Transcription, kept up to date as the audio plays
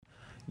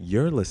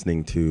You're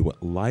listening to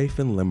Life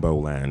in Limbo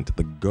Land,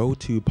 the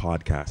go-to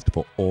podcast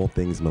for all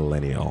things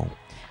millennial.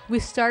 We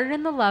started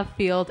in the love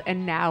field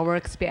and now we're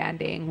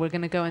expanding. We're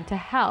going to go into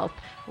health,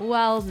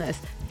 wellness,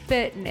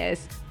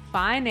 fitness,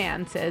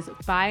 finances,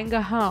 buying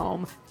a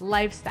home,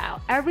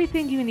 lifestyle,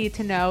 everything you need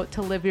to know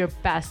to live your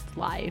best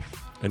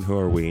life. And who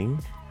are we?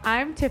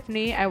 I'm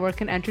Tiffany. I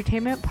work in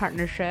entertainment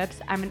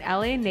partnerships. I'm an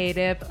LA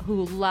native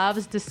who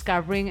loves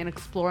discovering and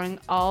exploring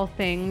all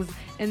things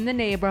in the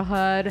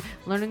neighborhood,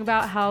 learning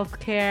about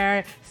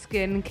healthcare,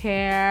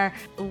 skincare,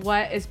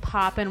 what is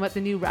poppin', what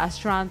the new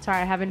restaurants are.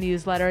 I have a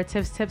newsletter,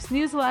 Tips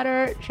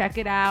newsletter. Check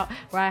it out,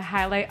 where I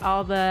highlight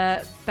all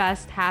the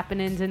best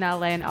happenings in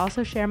LA and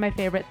also share my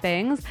favorite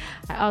things.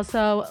 I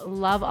also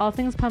love all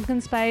things pumpkin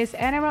spice,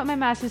 and I wrote my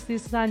master's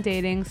thesis on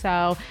dating,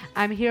 so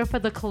I'm here for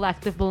the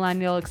collective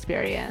millennial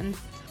experience.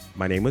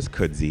 My name is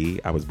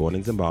Kudzi. I was born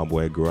in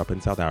Zimbabwe, grew up in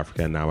South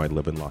Africa, and now I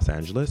live in Los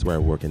Angeles, where I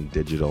work in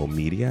digital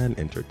media and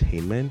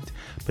entertainment,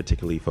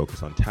 particularly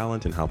focused on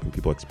talent and helping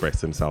people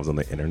express themselves on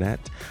the internet.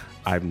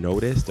 I've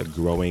noticed a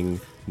growing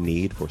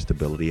need for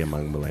stability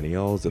among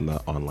millennials in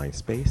the online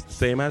space.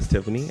 Same as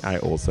Tiffany, I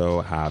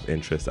also have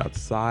interests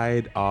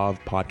outside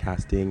of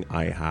podcasting.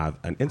 I have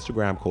an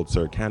Instagram called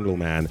Sir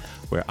Candleman,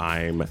 where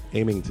I'm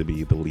aiming to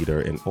be the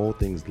leader in all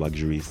things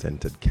luxury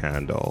scented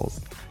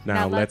candles.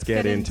 Now let's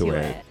get into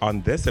it.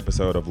 On this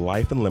episode of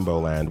Life in Limbo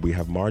Land, we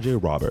have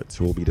Marjay Roberts,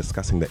 who will be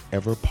discussing the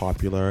ever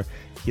popular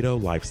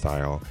keto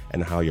lifestyle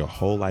and how your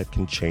whole life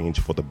can change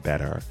for the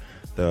better.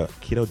 The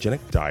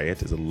ketogenic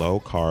diet is a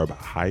low-carb,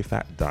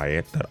 high-fat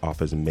diet that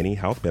offers many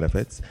health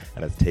benefits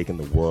and has taken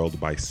the world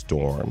by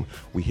storm.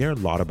 We hear a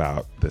lot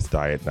about this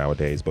diet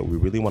nowadays, but we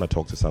really want to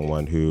talk to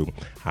someone who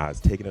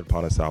has taken it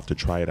upon herself to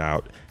try it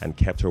out and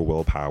kept her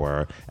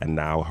willpower, and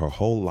now her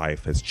whole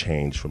life has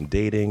changed from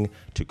dating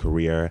to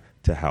career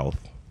to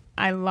health.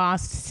 I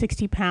lost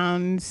 60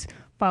 pounds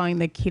following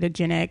the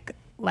ketogenic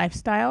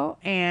lifestyle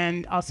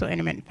and also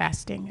intermittent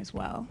fasting as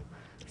well.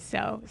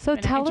 So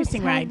tell us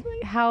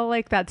how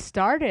like that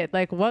started.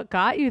 Like, what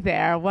got you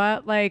there?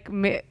 What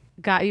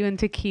got you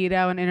into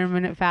keto and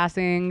intermittent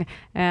fasting,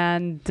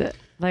 and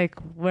like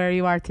where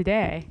you are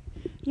today?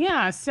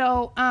 Yeah.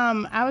 So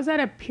I was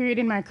at a period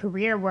in my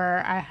career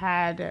where I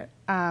had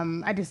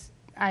I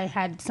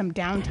had some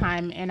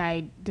downtime, and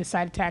I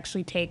decided to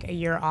actually take a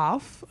year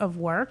off of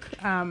work.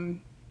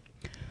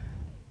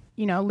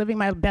 Living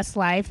my best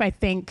life. I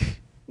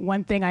think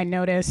one thing I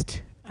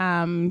noticed,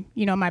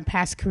 my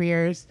past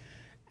careers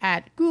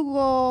at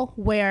Google,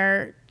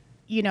 where,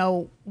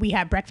 we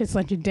have breakfast,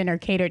 lunch, and dinner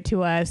catered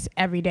to us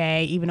every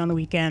day, even on the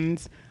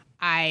weekends.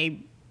 I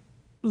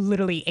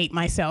literally ate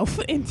myself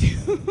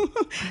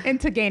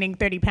into gaining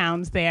 30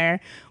 pounds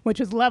there, which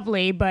was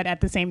lovely, but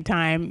at the same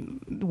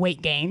time,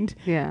 weight gained.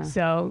 Yeah.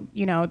 So,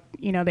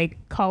 they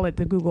call it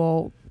the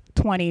Google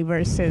 20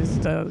 versus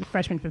the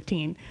freshman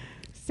 15.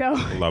 So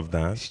love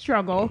that.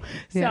 Struggle.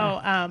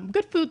 Yeah. So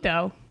good food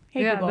though.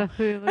 Hey, yeah, Google. the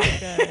food looks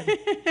good.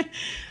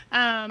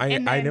 I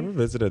never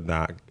visited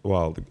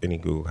any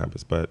Google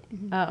campus, but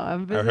I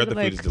heard the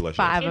food is delicious.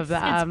 5 of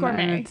them.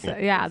 It's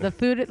gourmet. The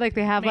food, like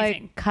they have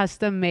amazing. like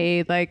custom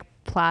made like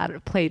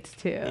plates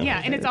too.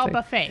 Yeah, and it's all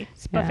buffet.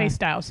 It's buffet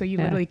style, so you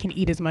literally can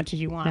eat as much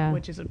as you want,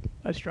 which is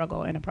a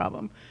struggle and a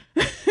problem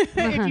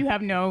if you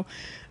have no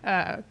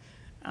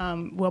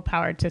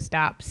willpower to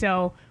stop.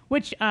 So,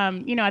 which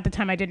at the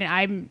time I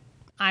didn't.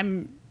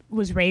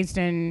 Was raised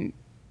in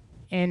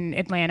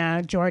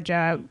Atlanta,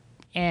 Georgia,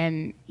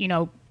 and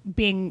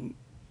being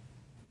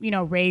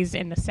raised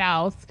in the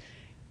South,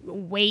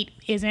 weight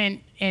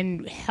isn't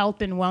in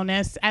health and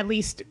wellness. At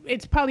least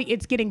it's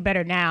getting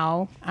better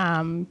now,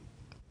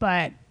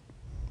 but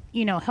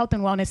health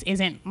and wellness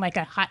isn't like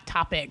a hot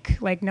topic.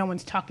 Like no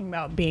one's talking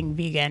about being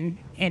vegan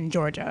in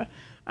Georgia,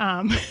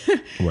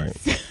 right?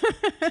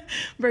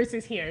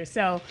 Versus here.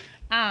 So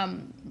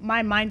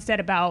my mindset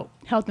about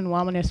health and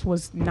wellness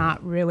was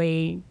not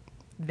really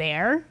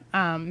there.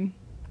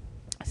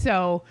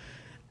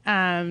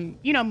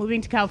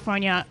 Moving to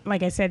California,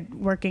 like I said,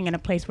 working in a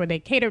place where they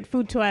catered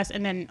food to us,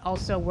 and then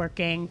also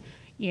working,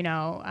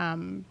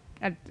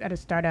 at a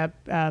startup,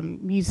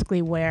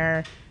 Musically,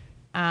 where,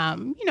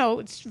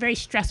 it's very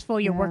stressful.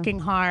 You're working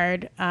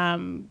hard,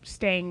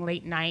 staying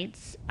late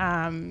nights.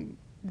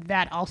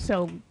 That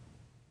also,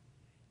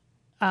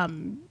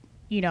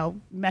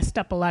 messed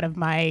up a lot of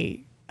my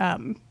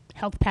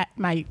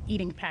my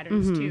eating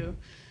patterns too.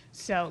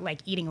 So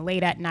like eating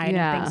late at night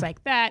and things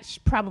like that,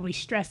 probably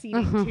stress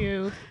eating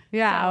too.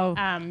 Yeah.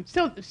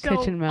 So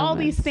all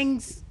these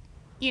things,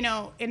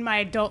 in my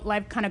adult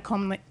life kind of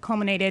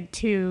culminated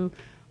to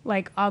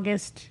like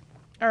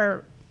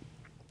October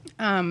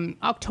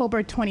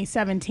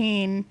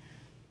 2017,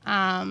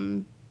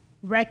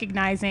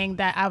 recognizing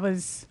that I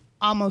was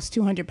almost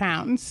 200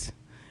 pounds.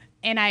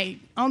 And I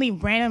only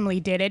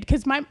randomly did it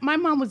because my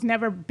mom was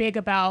never big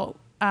about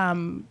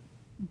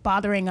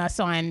bothering us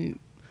on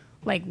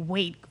like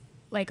weight,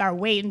 like our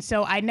weight. And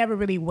so I never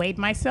really weighed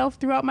myself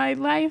throughout my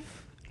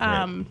life.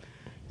 Right.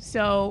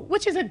 So,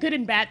 which is a good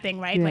and bad thing,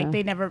 right? Yeah. Like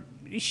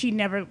she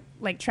never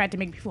like tried to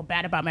make me feel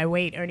bad about my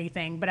weight or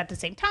anything, but at the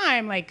same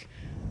time, like,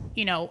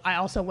 you know, I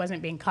also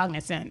wasn't being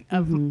cognizant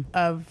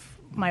of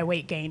my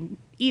weight gain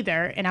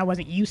either, and I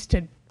wasn't used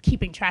to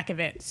keeping track of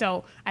it.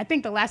 So I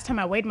think the last time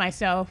I weighed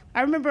myself,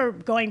 I remember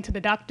going to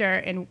the doctor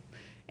and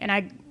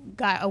I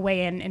got a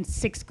weigh-in in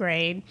 6th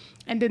grade,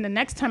 and then the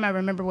next time I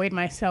remember weighing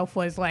myself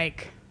was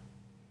like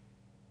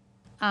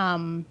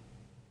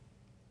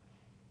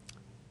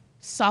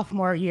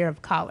sophomore year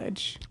of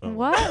college.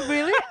 What?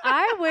 Really?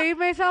 I weigh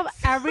myself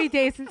every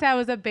day since I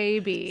was a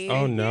baby.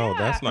 Oh no,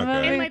 that's not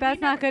Well, good. And, like, that's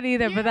we not good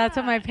either, but that's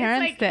what my It's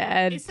parents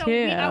did so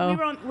too.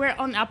 we're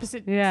on the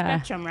opposite Yeah.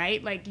 spectrum,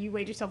 right? Like you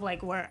weighed yourself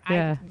like where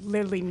Yeah. I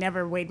literally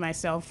never weighed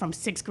myself from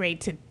 6th grade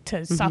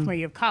to sophomore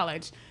year of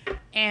college.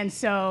 And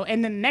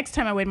then the next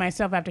time I weighed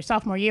myself after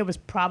sophomore year was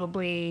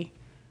probably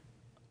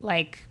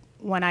like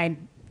when I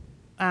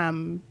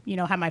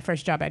had my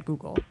first job at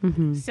Google.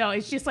 So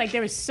it's just like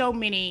there was so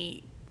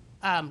many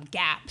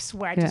gaps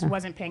where I just Yeah.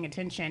 wasn't paying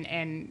attention,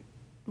 and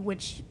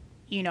which,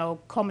 you know,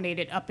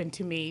 culminated up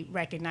into me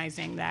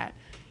recognizing that,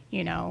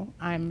 you know,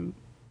 I'm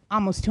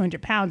almost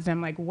 200 pounds. And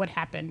I'm like, what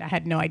happened? I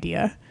had no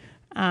idea.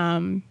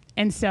 And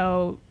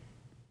so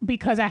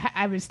because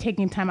I was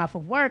taking time off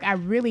of work, I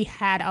really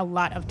had a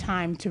lot of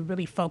time to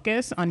really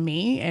focus on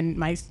me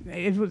and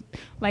it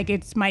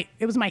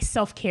was my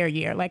self-care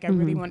year. Like I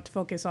really wanted to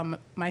focus on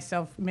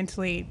myself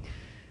mentally,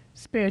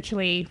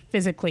 spiritually,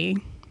 physically.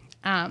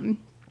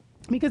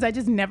 Because I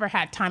just never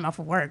had time off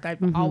of work.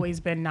 I've always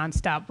been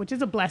nonstop, which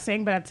is a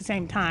blessing, but at the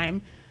same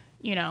time,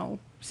 you know,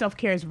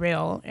 self-care is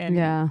real. And,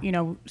 Yeah. you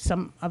know,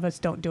 some of us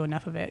don't do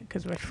enough of it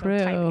because we're True.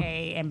 so type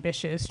A,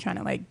 ambitious, trying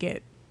to like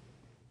get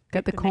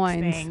Get the next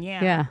coins. thing,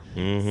 yeah.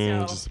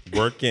 So- Just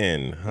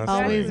working, hustling.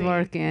 Always Exactly.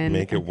 working.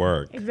 Make it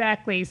work.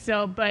 Exactly.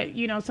 So, but,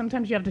 you know,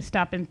 sometimes you have to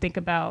stop and think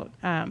about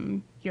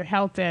your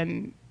health,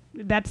 and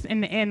that's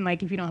in the end,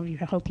 like if you don't have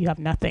your health, you have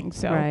nothing.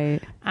 So, Right.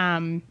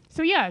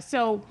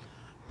 So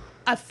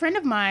a friend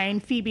of mine,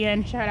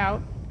 Phoebian, shout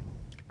out.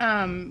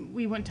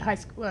 We went to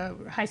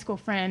high school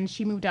friend.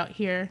 She moved out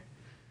here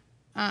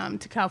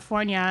to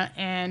California,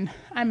 and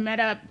I met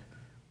up.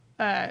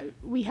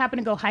 We happened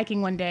to go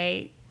hiking one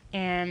day,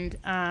 and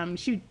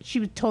she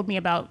told me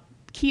about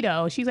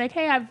keto. She's like,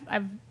 "Hey,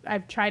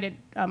 I've tried it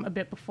a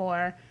bit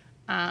before.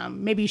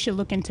 Maybe you should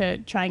look into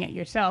trying it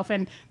yourself."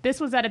 And this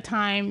was at a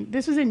time.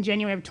 This was in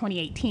January of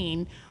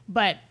 2018,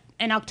 but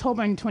in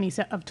October of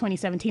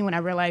 2017, when I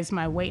realized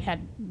my weight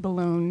had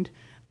ballooned,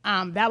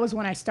 that was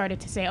when I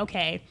started to say,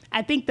 okay,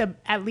 I think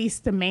at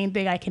least the main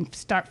thing I can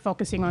start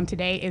focusing on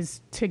today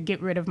is to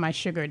get rid of my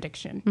sugar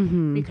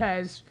addiction.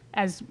 Because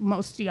as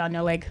most of y'all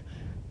know, like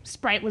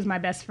Sprite was my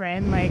best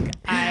friend. Like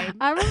I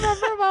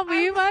remember when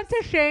we went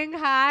to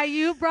Shanghai,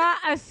 you brought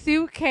a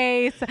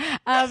suitcase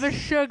of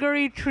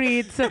sugary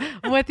treats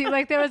with you.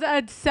 Like there was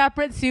a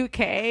separate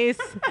suitcase.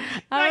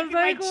 I was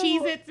like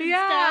Cheez-Its and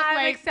stuff, like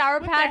like, Sour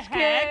what the Patch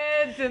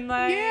heck? Kids and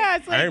like yeah,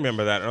 it's like I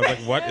remember that. And I was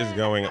like, what is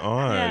going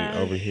on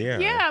over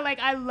here? yeah, like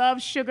I love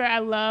sugar. I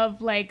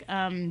love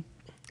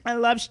I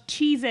love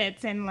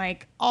Cheez-Its and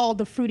like all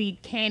the fruity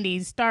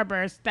candies,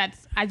 Starburst.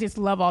 I just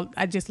loved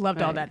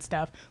all that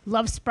stuff.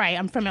 Love Sprite.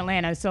 I'm from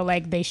Atlanta, so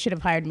like they should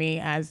have hired me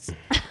as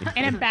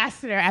an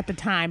ambassador at the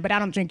time, but I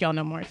don't drink y'all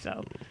no more,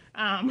 so.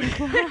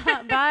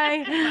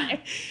 bye.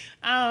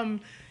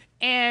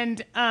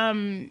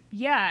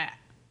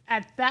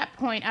 At that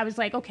point I was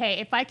like,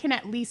 okay, if I can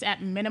at least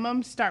at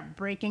minimum start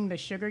breaking the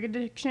sugar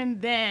addiction,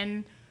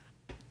 then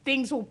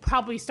things will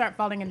probably start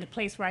falling into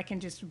place where I can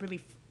just really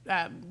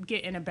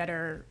get in a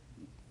better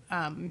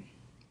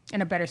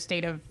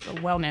state of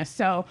wellness.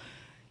 So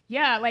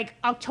yeah, like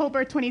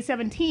October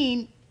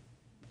 2017,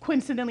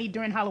 coincidentally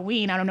during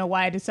Halloween, I don't know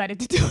why I decided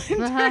to do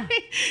it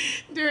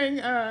during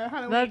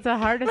Halloween. That's the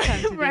hardest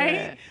time to do right?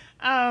 it.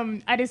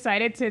 I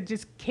decided to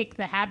just kick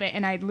the habit,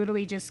 and I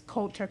literally just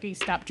cold turkey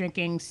stopped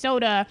drinking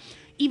soda,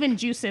 even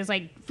juices.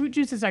 Like fruit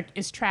juices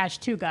is trash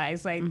too,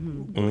 guys. Like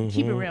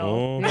keep it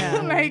real.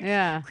 Yeah. Like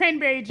Yeah.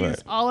 cranberry juice,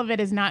 Right. all of it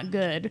is not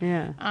good.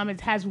 Yeah.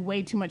 It has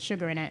way too much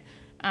sugar in it.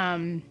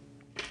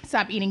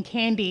 Stop eating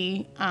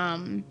candy.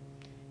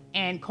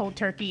 And cold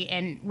turkey,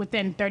 and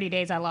within 30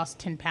 days I lost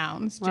 10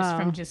 pounds just Wow.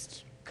 from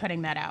just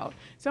cutting that out.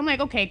 So I'm like,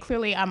 okay,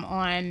 clearly I'm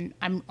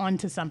on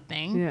to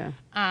something. Yeah.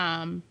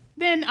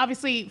 Then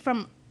obviously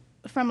from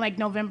like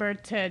November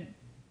to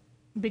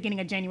beginning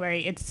of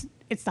January, it's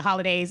the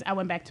holidays. I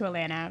went back to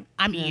Atlanta.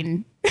 I'm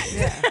eating.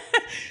 Yeah.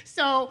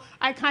 So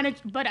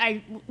but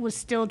I was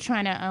still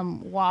trying to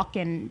walk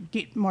and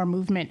get more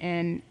movement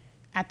in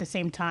at the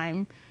same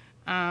time.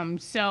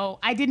 So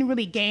I didn't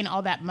really gain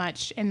all that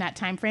much in that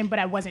time frame, but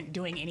I wasn't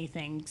doing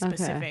anything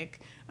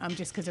specific,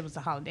 just because it was the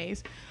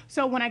holidays.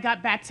 So when I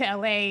got back to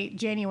LA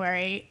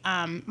January,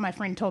 my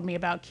friend told me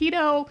about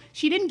keto.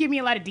 She didn't give me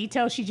a lot of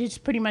details. She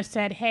just pretty much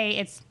said, hey,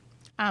 it's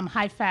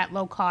high fat,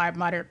 low carb,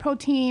 moderate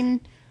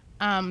protein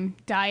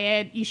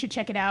diet. You should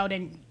check it out,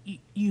 and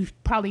you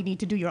probably need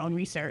to do your own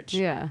research.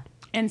 Yeah.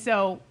 And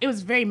so it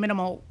was very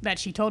minimal that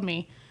she told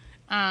me.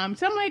 So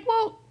I'm like,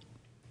 well,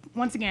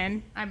 once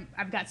again,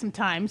 I've got some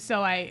time,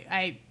 so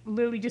I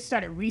literally just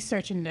started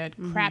researching the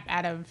crap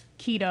out of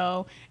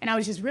keto, and I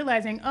was just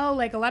realizing, oh,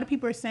 like a lot of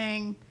people are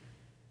saying,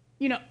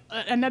 you know,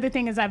 another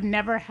thing is I've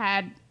never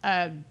had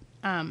a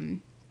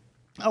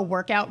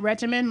workout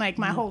regimen. Like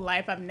my whole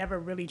life, I've never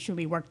really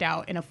truly worked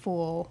out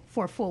for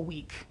a full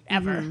week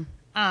ever.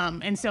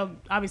 And so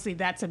obviously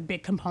that's a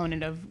big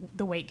component of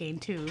the weight gain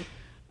too,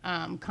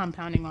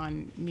 compounding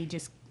on me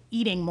just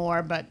eating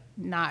more but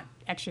not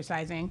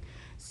exercising.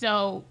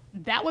 So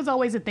that was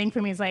always a thing for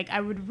me. It's like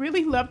I would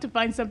really love to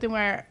find something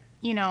where,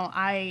 you know,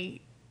 I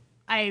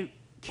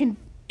can.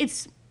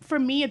 It's for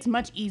me. It's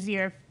much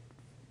easier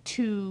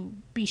to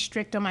be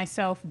strict on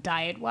myself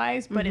diet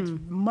wise, but it's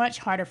much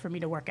harder for me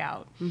to work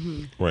out.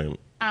 Right.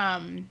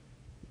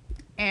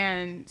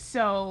 And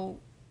so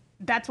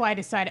that's why I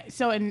decided.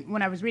 So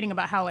when I was reading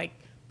about how like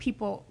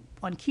people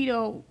on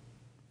keto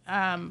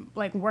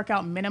like work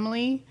out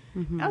minimally,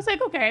 I was like,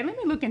 okay, let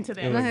me look into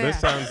this. This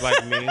sounds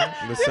like me.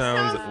 This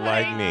sounds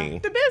like me.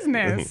 The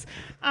business.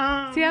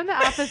 See, I'm the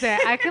opposite.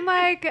 I can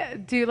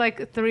like do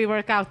like 3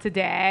 workouts a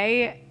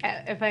day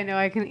if I know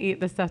I can eat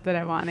the stuff that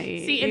I want to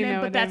eat. See, and you then, know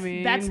but what that's I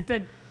mean? that's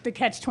the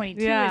catch-22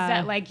 is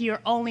that like you're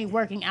only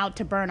working out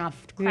to burn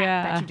off crap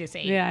that you just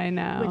ate. Yeah, I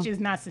know. Which is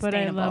not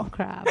sustainable. But I love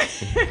crap.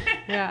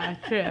 Yeah,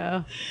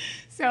 true.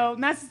 So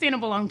not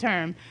sustainable long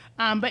term.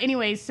 But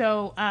anyway,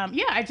 so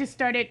yeah,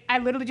 I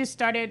literally just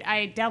started.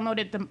 I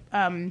downloaded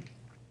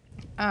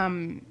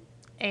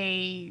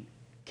a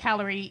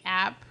calorie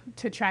app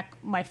to track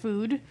my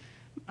food,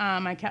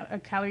 a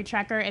calorie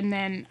tracker, and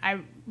then I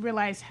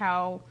realized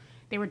how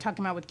they were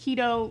talking about with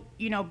keto.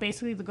 You know,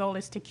 basically the goal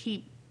is to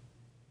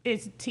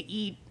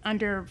eat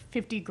under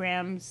 50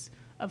 grams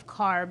of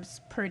carbs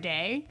per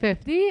day.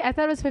 50? I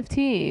thought it was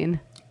 15.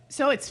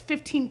 So it's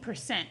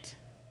 15%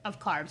 of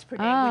carbs per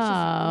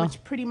day,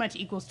 which pretty much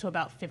equals to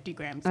about 50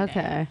 grams a day.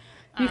 Okay.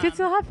 You could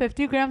still have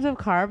 50 grams of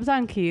carbs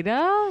on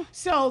keto?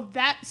 So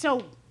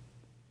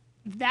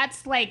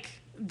that's like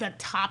the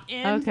top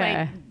end. Okay.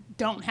 Like,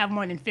 don't have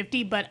more than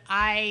 50, but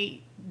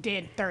I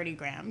did 30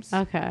 grams.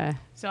 Okay.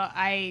 So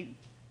I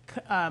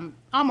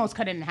almost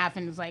cut it in half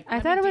and was like, I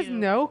thought it was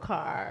no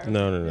carbs.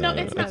 No. No,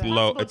 it's not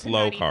low. possible It's to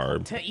low not eat-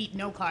 carb to eat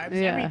no carbs.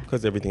 Yeah.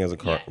 because everything has a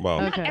carb. Yeah. Well,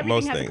 Not Okay. everything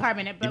most has things. a carb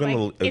in it, but Even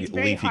like, it's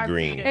very leafy hard for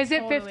green. you to Is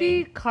it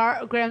 50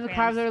 grams of grams.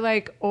 carbs or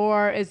like,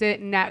 or is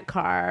it net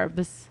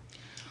carbs?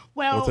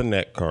 Well, What's a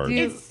net carb? Do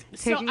you- It's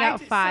taking out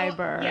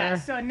fiber. Yeah,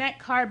 so a net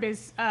carb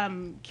is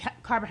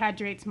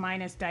carbohydrates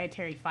minus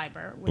dietary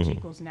fiber, which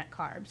equals net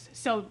carbs.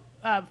 So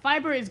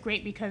fiber is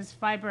great because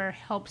fiber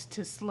helps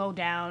to slow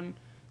down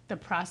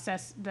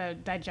the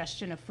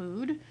digestion of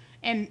food.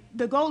 And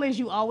the goal is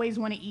you always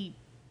want to eat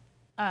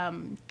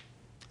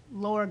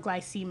lower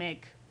glycemic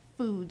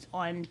foods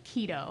on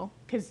keto,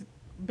 because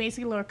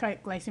basically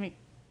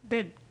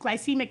the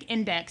glycemic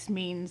index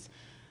means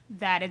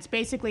that it's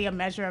basically a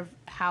measure of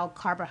how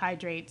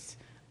carbohydrates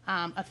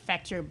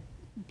affect your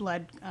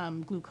blood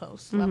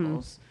glucose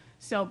levels.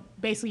 So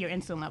basically your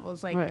insulin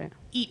levels, like Right.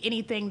 eat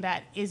anything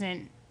that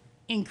isn't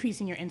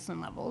increasing your insulin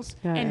levels.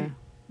 Yeah, and yeah.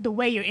 the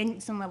way your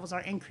insulin levels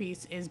are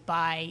increased is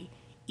by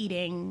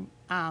eating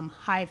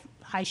high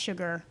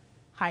sugar,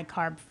 high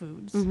carb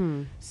foods.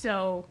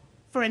 So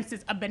for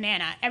instance, a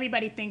banana,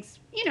 everybody thinks,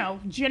 you know,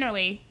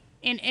 generally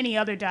in any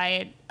other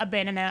diet, a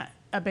banana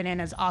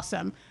is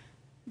awesome.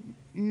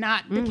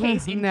 Not the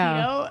case in No.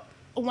 keto.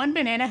 One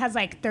banana has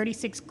like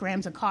 36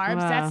 grams of carbs.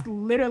 Wow. That's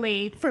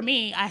literally, for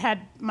me, I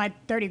had my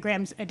 30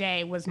 grams a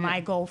day was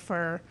my goal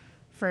for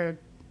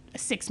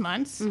 6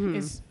 months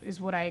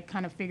is what I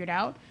kind of figured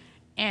out.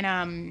 And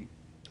And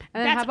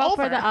then that's how about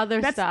over. for the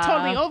other that's stuff?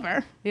 totally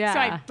over. Yeah. So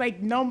I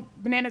like no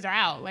bananas are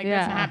out. Like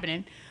that's not Yeah.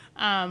 happening.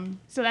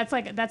 So that's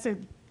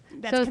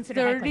So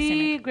considered high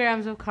 30 glycemic.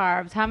 grams of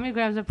carbs. How many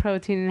grams of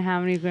protein and how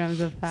many grams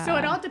of fat? So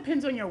it all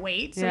depends on your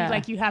weight. So Yeah.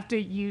 like you have to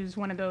use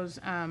one of those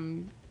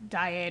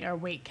diet or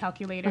weight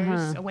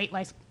calculators, weight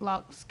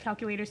loss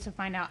calculators to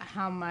find out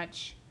how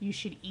much you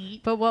should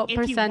eat. But what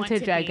if you want to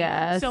percentage, I be.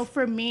 guess? So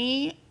for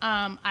me,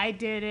 I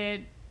did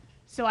it.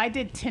 So I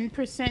did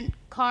 10%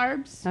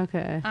 carbs.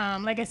 Okay.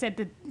 Like I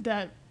said,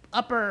 the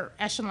upper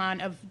echelon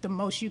of the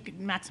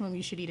maximum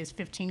you should eat is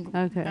 15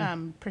 Okay.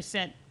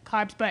 percent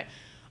carbs, but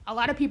a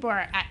lot of people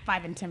are at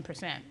 5 and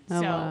 10%.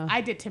 Oh, So wow.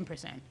 I did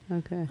 10%.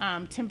 Okay.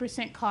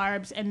 10%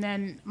 carbs, and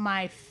then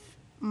my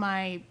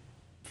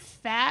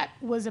fat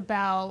was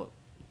about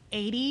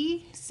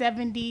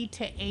 70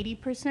 to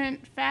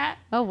 80% fat.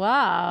 Oh,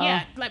 wow.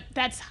 Yeah, like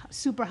that's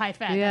super high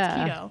fat. Yeah.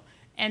 That's keto.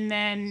 And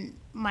then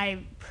my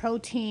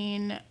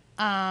protein,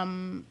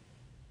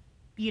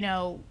 you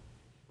know,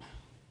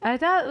 I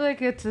thought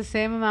like it's the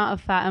same amount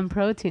of fat and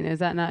protein. Is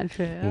that not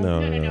true?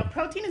 No.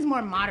 Protein is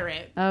more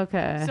moderate.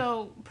 Okay.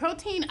 So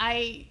protein,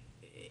 I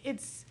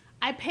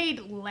paid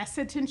less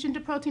attention to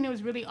protein. It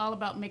was really all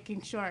about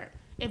making sure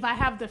if I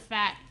have the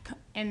fat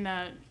in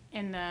the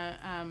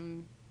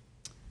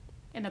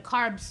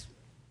carbs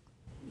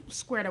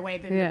squared away,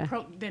 then Yeah.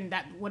 then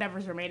that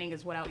whatever's remaining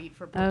is what I'll eat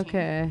for protein.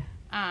 Okay.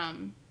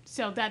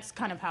 So that's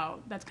kind of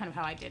how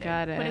I did it.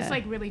 Got it. But it's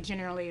like really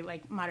generally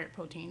like moderate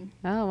protein.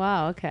 Oh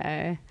wow.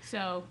 Okay.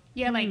 So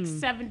yeah, like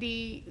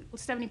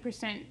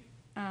 70%.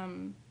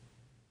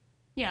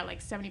 Yeah,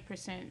 like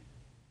 70%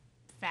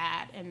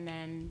 fat, and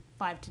then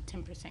 5 to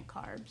 10%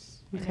 carbs,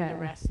 and then Okay. the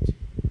rest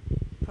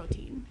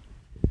protein.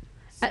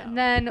 So. And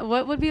then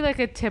what would be like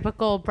a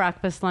typical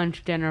breakfast,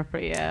 lunch, dinner for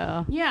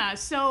you? Yeah,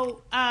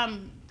 so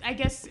I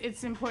guess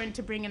it's important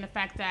to bring in the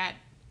fact that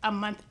a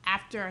month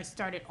after I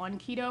started on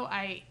keto,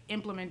 I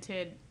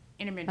implemented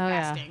intermittent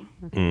fasting.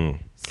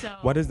 So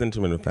What is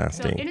intermittent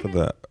fasting for intermittent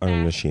the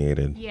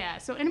uninitiated? Yeah,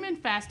 so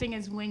intermittent fasting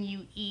is when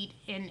you eat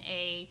in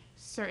a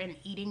certain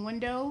eating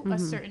window, a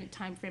certain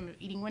time frame of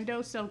eating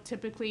window. So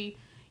typically,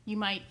 you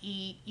might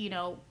eat,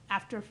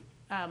 after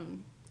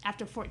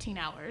 14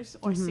 hours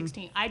or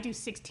 16. I do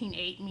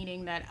 16-8,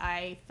 meaning that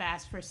I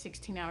fast for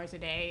 16 hours a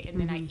day, and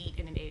then I eat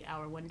in an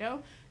 8-hour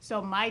window.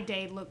 So my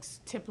day looks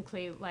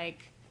typically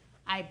like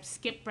I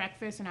skip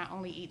breakfast and I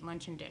only eat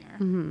lunch and dinner,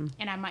 and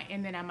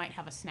then I might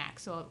have a snack.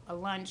 So a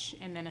lunch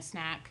and then a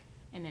snack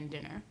and then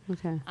dinner.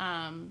 Okay.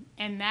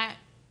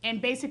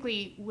 And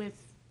basically with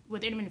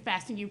intermittent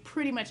fasting, you're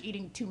pretty much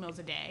eating 2 meals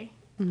a day.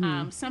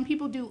 Some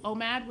people do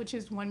OMAD, which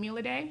is 1 meal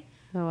a day.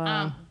 Oh,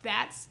 wow.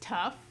 That's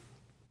tough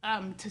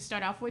to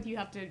start off with. You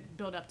have to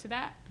build up to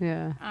that.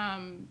 Yeah.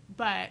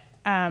 But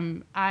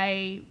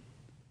I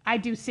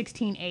do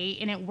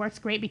 16-8, and it works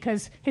great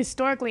because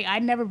historically I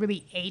never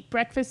really ate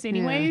breakfast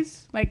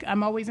anyways. Like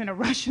I'm always in a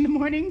rush in the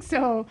morning,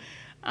 so.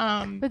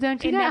 But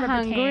don't you it get never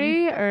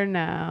hungry or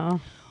no?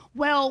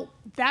 Well,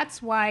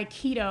 that's why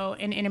keto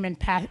and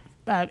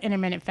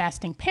intermittent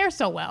fasting pair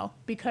so well,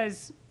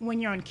 because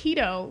when you're on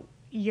keto,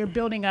 you're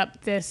building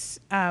up this.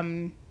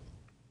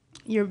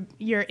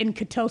 You're in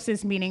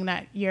ketosis, meaning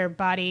that your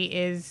body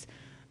is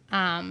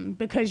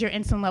because your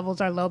insulin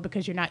levels are low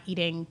because you're not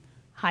eating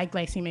high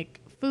glycemic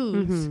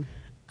foods.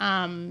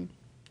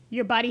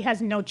 Your body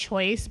has no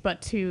choice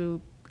but to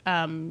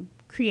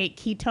create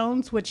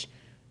ketones, which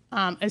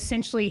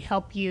essentially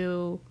help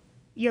your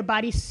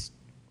body.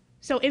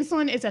 So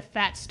insulin is a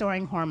fat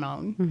storing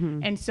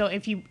hormone, and so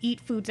if you eat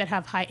foods that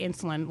have high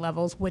insulin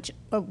levels, which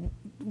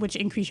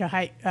increase your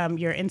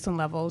your insulin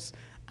levels,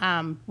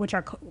 which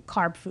are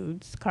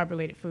carb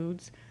related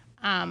foods,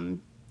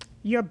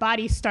 your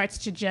body starts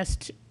to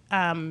just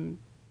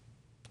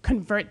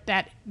convert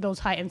those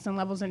high insulin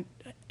levels and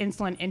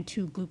insulin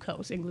into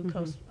glucose, and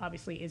glucose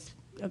obviously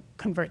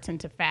converts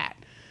into fat.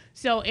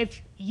 So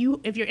if your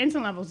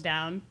insulin level's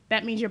down,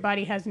 that means your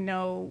body has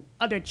no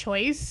other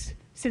choice.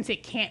 Since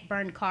it can't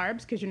burn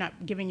carbs because you're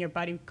not giving your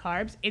body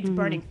carbs, it's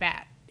burning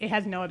fat. It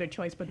has no other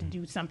choice but to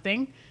do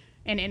something.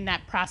 And in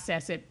that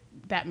process,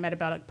 that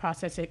metabolic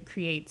process, it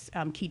creates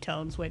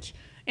ketones, which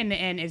in the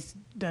end is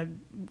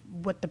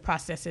what the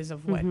process is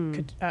of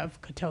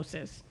of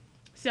ketosis.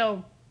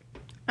 So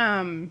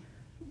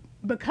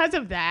because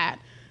of that,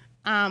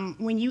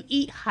 when you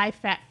eat high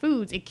fat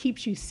foods, it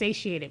keeps you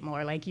satiated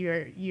more, like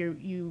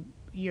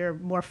you're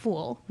more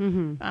full.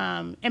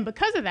 And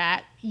because of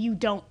that, you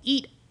don't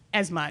eat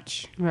as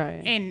much,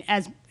 Right. and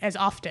as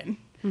often.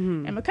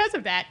 And because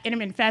of that,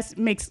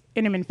 makes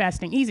intermittent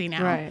fasting easy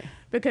now, Right.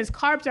 because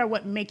carbs are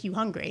what make you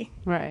hungry.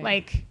 Right.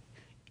 Like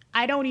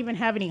I don't even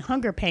have any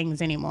hunger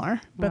pangs anymore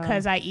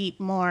because I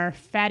eat more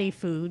fatty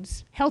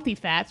foods, healthy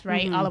fats,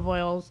 right? Olive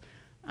oils,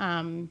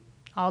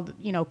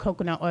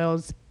 coconut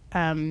oils,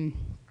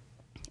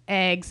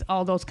 eggs,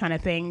 all those kind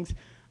of things,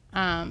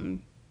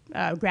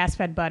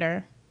 grass-fed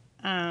butter.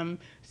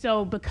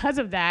 So because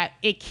of that,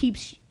 it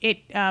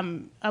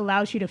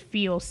allows you to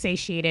feel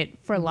satiated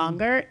for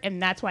longer,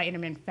 and that's why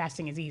intermittent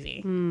fasting is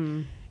easy.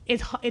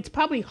 It's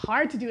probably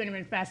hard to do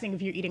intermittent fasting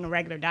if you're eating a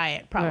regular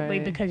diet, probably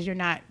Right. because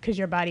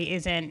your body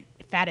isn't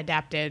fat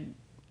adapted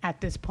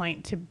at this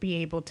point to be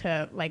able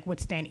to like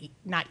withstand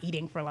not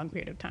eating for a long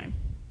period of time.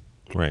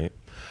 Right.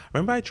 I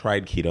remember I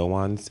tried keto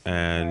once,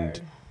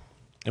 and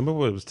I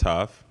remember it was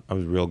tough. I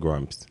was real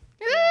grumps.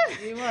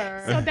 You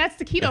were. So that's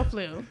the keto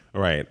flu.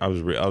 Right. I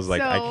was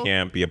like, I So-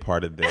 can't be a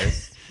part of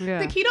this. Yeah.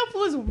 The keto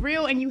flu is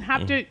real, and you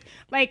have to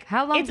like.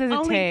 How long it's does it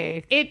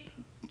only- take?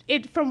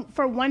 It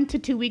for 1 to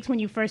 2 weeks when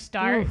you first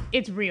start,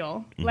 it's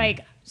real.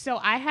 Like so,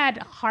 I had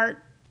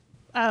heart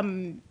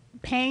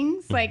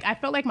pangs. Like I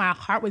felt like my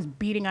heart was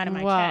beating out of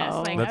my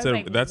Wow. chest. Like, That's I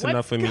was like, that's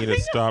enough for me to "What's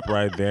going stop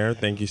right there.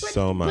 Thank you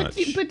so much.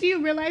 But do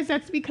you realize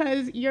that's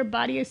because your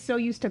body is so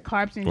used to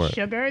carbs and Right.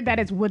 sugar that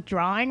it's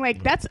withdrawing?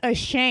 Like that's a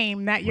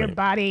shame that your Right.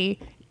 body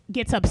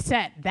gets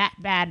upset that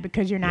bad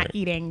because you're not Right.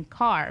 eating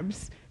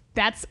carbs.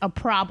 That's a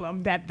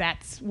problem.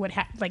 That's what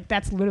like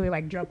that's literally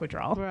like drug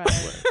withdrawal. Right.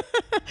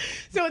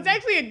 So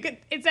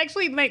it's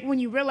actually like when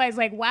you realize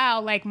like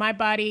wow, like my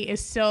body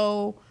is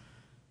so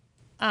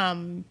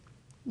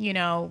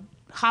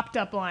hopped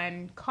up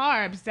on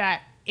carbs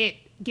that it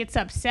gets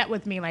upset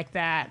with me like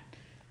that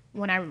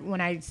when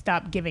I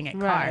stop giving it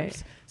carbs.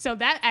 Right. So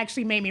that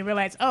actually made me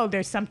realize, oh,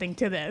 there's something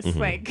to this.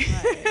 Like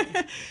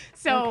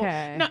so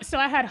Okay. no, so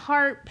I had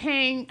heart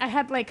pain, I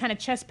had like kind of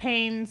chest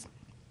pains.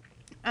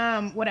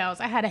 What else?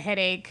 I had a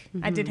headache.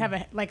 I did have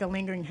a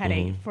lingering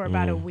headache for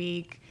about a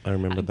week. I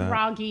remember that.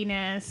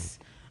 Grogginess.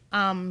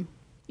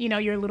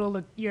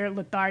 You're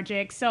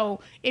lethargic. So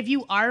if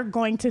you are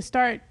going to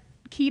start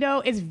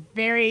keto,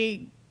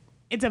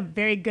 it's a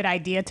very good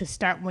idea to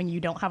start when you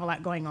don't have a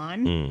lot going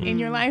on in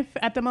your life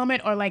at the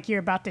moment, or like you're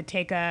about to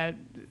take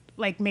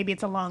maybe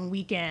it's a long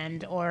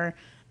weekend, or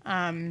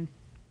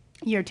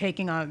you're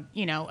taking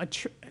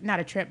not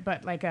a trip,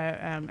 but like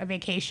a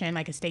vacation,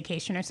 like a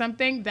staycation or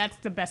something. That's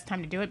the best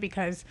time to do it,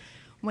 because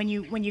when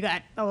you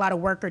got a lot of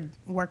work or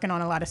working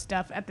on a lot of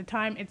stuff at the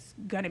time, it's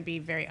gonna be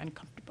very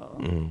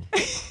uncomfortable.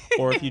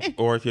 Or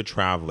if you're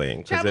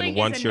traveling, because then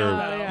once you're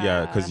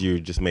because you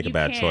just make a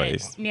bad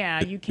choice.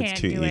 Yeah, you can't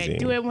it's too do easy. it.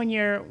 Do it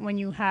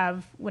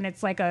when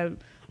it's like a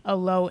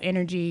low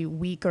energy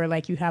week, or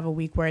like you have a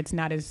week where it's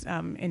not as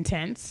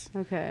intense.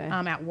 Okay.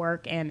 At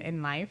work and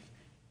in life.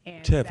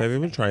 And Tiff, have you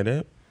ever tried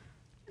it?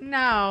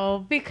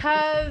 No,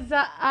 because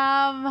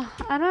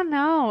I don't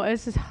know.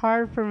 It's just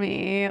hard for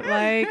me.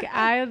 Like,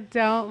 I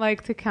don't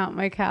like to count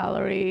my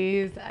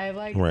calories. I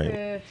like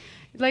to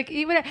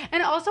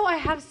and also I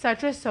have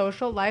such a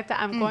social life that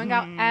I'm going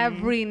out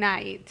every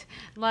night.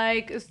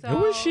 Like, so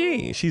Who is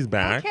she? She's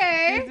back.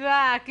 Okay. She's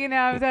back,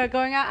 so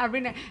going out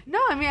every night. No,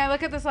 I mean, I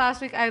look at this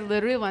last week, I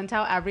literally went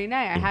out every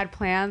night. I had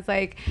plans,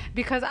 like,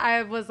 because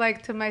I was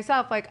like to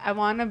myself, like, I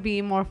want to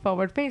be more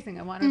forward facing.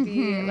 I want to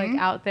be like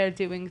out there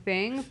doing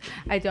things.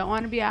 I don't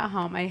want to be at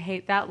home. I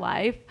hate that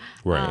life.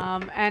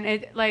 Right. And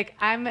it, like,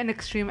 I'm an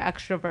extreme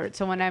extrovert.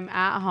 So when I'm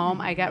at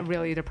home, I get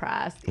really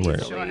depressed easily.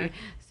 Right. Sure.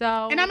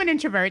 So, and I'm an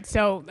introvert,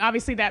 so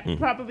obviously that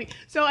probably.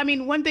 So I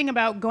mean, one thing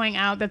about going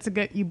out,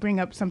 you bring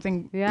up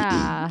something.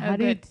 Yeah. How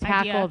do you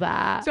tackle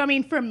that? So I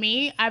mean, for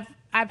me,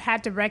 I've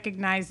had to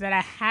recognize that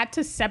I had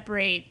to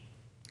separate.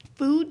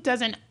 Food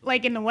doesn't,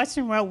 like, in the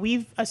Western world,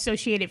 we've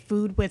associated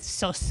food with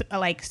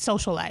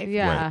social life.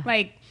 Yeah. Right.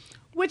 Like,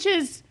 which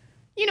is,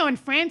 in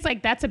France,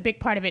 like, that's a big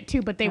part of it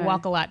too. But they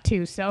walk a lot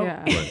too, so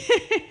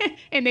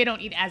and they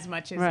don't eat as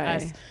much as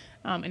us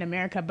in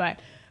America, but.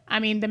 I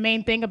mean, the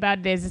main thing about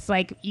it is it's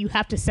like you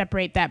have to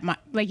separate that.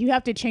 Like, you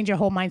have to change your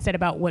whole mindset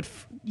about what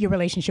your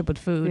relationship with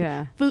food.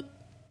 Yeah. Food,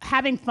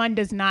 having fun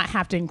does not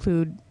have to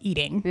include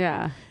eating.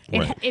 Yeah.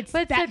 It's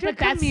But such a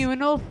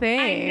communal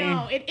thing. I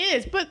know it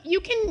is, but you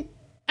can.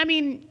 I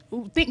mean,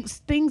 things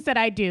that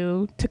I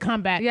do to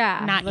combat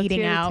not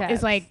eating out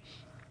is like,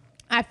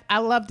 I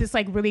love this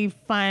like really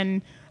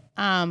fun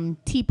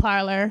tea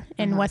parlor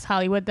in West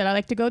Hollywood that I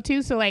like to go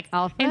to. So like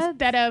Alfred's?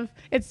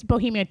 It's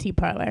Bohemia Tea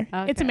Parlor.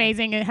 Okay. It's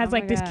amazing. It has Oh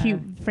like my this God.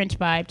 cute French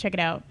vibe. Check it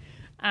out.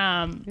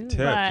 Tiff,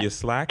 But- you're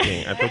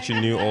slacking. I thought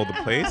you knew all the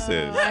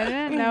places. I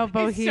didn't know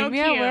Bohemia.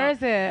 cute. Where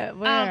is it?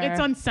 Where? It's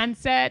on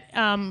Sunset,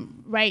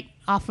 right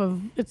off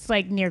of, it's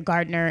like near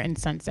Gardner and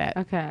Sunset.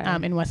 Okay.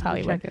 In West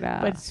Hollywood. check it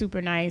out. But it's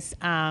super nice.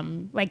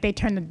 Like they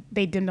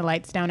dim the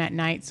lights down at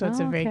night, so it's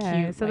a very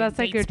Okay. cute. So that's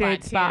like your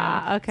date too.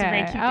 spot. It's a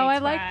very Okay. cute Oh, date I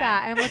like spot.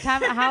 that. And what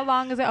time? How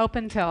long is it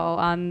open till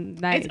on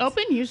nights? It's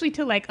open usually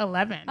till like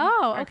 11.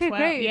 Oh, or okay, 12.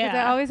 great. Because I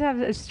Yeah. always have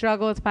a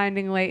struggle with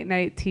finding late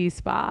night tea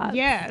spots.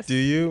 Yes. Do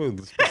you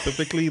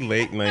specifically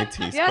late night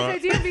tea Yes, spot? I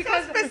do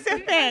because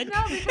specific.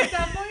 No, because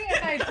definitely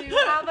if I do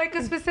have like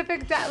a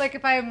specific like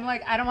if I'm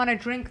like I don't want to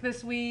drink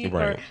this week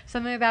Right. or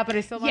something like that, but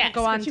I still want Yes, to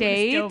go but on you wanna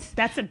still- dates.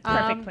 that's a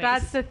perfect place.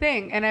 That's the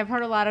thing, and I've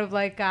heard a lot of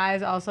like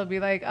guys also be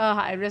like, "Oh,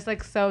 I'm just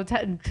like so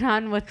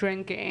done with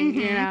drinking,"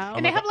 you know.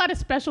 And they have a lot of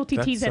specialty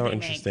That's teas that so they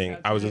interesting. make.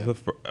 So I was it's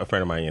just with a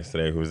friend of mine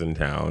yesterday who was in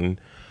town.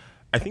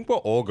 I think we're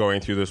all going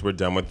through this. We're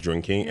done with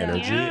drinking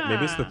energy. Yeah.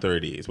 Maybe it's the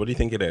 30s. What do you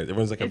think it is?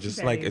 Everyone's like, It's it's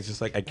the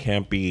just like I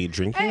can't be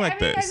drinking I like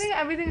mean, I this. think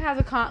everything has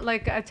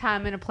a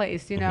time and a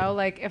place, you know.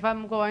 Like if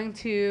I'm going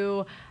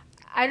to,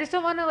 I just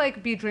don't want to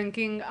like be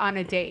drinking on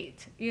a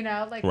date, you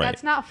know. Like Right.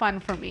 that's not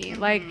fun for me.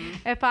 Like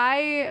if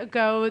I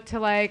go to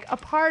like a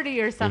party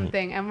or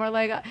something and we're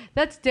like,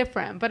 that's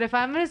different. But if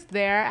I'm just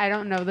there, I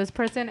don't know this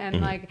person,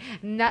 and like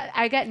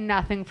I get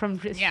nothing from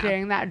just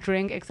sharing that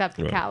drink except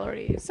the Right.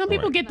 calories. Some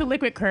people Right. get the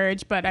liquid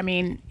courage, but I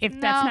mean, if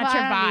that's No, not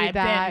your I don't need vibe,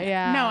 that, then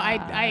yeah. no,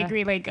 I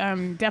agree. Like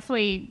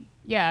definitely,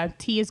 yeah,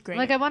 tea is great.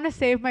 Like I want to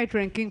save my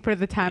drinking for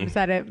the times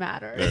that it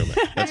matters. Very much.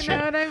 That's You know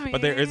true. what I mean?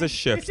 But there is a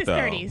shift, It's though.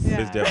 his 30s.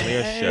 There's definitely a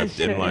Yeah, shift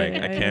in like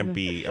I can't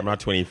be. I'm not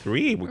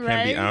 23. We can't be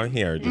Right? out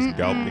here just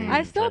gulping. I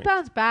these still drinks.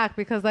 bounce back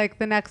because like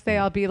the next day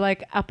I'll be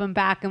like up and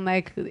back, and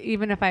like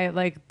even if I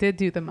like did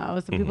do the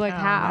most, and people are like Oh,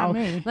 how not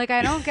me. like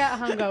I don't get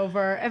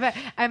hungover. If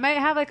I might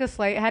have like a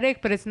slight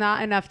headache, but it's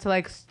not enough to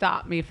like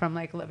stop me from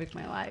like living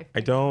my life. I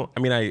don't. I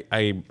mean,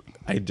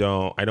 I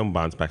don't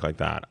bounce back like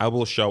that. I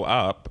will show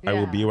up. I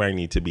will Yeah. be where I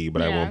need to be,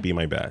 but I Yeah. won't be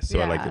my best. So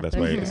I like Yeah, that's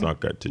why that's it's not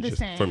good to The just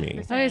same, for me.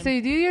 the same. Okay, so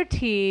you do your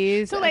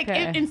teas. So like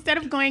okay. instead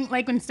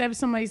of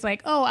somebody's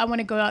like, oh, I want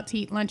to go out to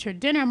eat lunch or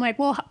dinner, I'm like,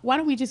 well, why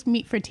don't we just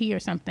meet for tea or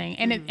something?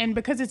 And and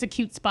because it's a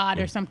cute spot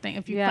or something,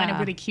 if you find a Yeah.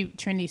 really cute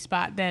trendy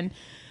spot, then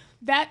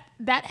that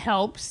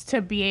helps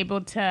to be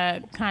able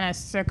to kind of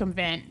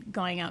circumvent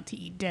going out to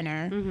eat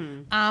dinner,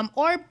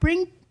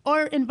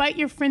 or invite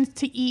your friends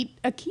to eat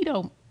a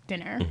keto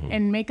dinner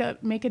and make a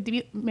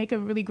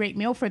really great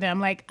meal for them.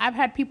 Like I've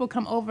had people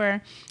come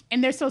over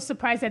and they're so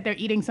surprised that they're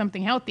eating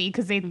something healthy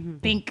because they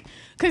think,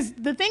 because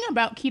the thing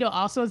about keto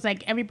also is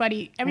like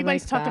everybody's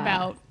talk that.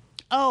 about,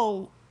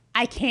 oh,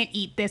 I can't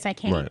eat this, I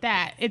can't eat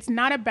that. It's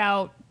not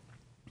about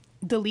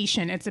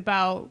deletion. It's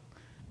about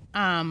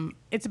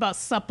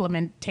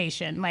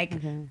supplementation. Like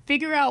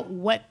figure out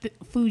what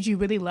foods you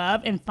really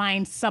love and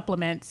find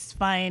supplements,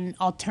 find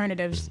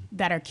alternatives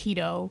that are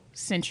keto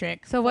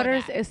centric. So what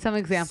are some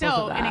examples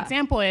of that? An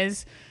example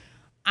is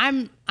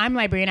I'm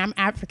Liberian, I'm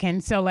African.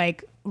 So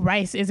like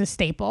rice is a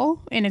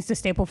staple, and it's a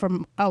staple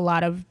from a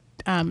lot of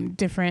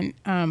different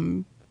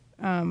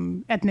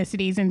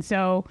ethnicities. And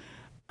so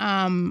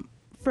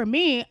for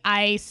me,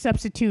 I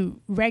substitute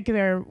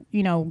regular,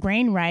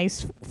 grain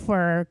rice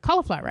for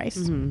cauliflower rice.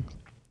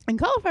 And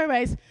cauliflower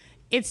rice,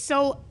 it's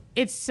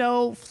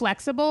so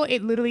flexible.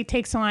 It literally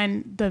takes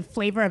on the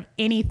flavor of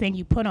anything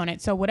you put on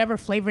it. So whatever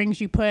flavorings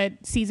you put,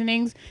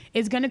 seasonings,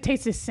 it's gonna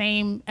taste the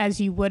same as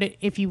you would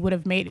if you would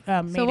have made it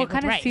with rice. So what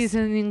kind of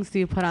seasonings do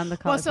you put on the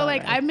cauliflower? Well, so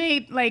like I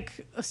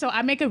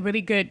make a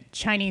really good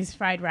Chinese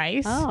fried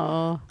rice.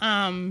 Oh.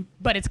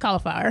 But it's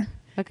cauliflower.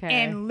 Okay.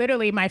 And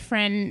literally, my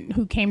friend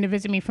who came to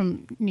visit me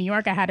from New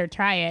York, I had her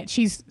try it.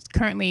 She's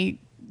currently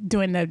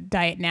doing the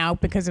diet now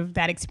because of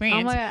that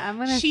experience. Oh my God, I'm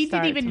gonna She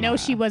start didn't even know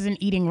she tomorrow. wasn't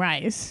eating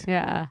rice.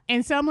 Yeah.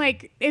 And so I'm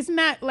like, isn't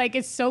that like,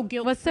 it's so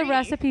guilt-free. What's the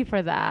recipe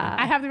for that?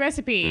 I have the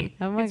recipe.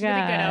 Oh my it's God.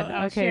 really good.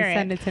 I'll Okay, share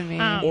send it to me.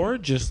 Or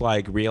just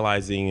like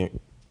realizing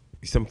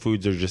some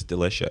foods are just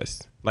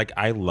delicious. Like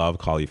I love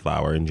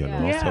cauliflower in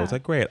general, Yeah. so it's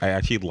like great. I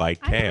actually like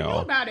I don't know kale.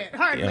 about it,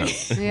 hardly.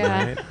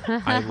 Yeah.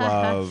 Right? I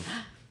love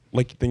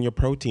like then your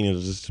protein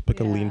is just pick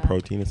a lean Yeah.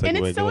 protein. It's like And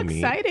the way it's to so go meat.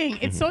 exciting.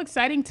 It's so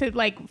exciting to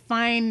like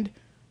find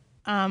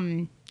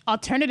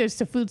alternatives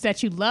to foods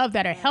that you love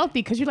that are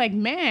healthy, because you're like,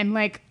 man,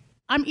 like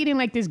I'm eating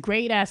like this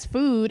great ass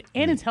food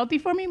and it's healthy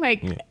for me.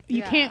 Like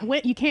you can't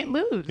win, you can't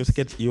lose.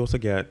 You also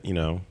get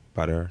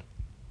butter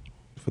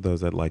for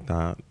those that like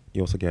that.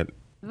 You also get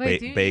Wait,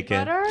 do you eat bacon.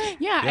 butter?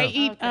 Yeah, I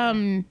eat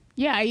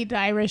Okay. I eat the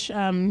Irish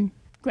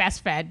grass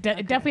fed.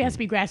 It definitely has to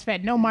be grass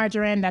fed. No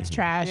margarine, that's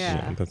trash. Yeah.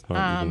 Yeah, that's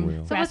not even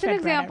real. So what's an Grass-fed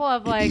example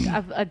of like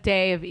of a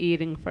day of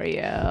eating for you?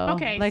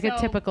 Okay, Like a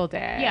so- typical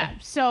day. Yeah,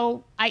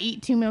 so I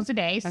eat 2 meals a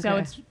day, so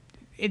Okay.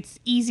 it's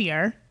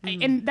easier.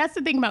 And that's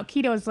the thing about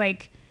keto is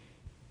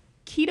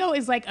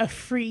like a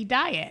free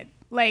diet.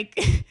 Like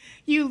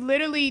you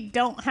literally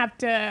don't have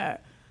to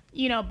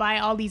buy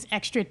all these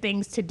extra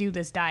things to do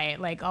this diet,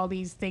 like all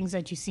these things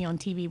that you see on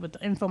TV with the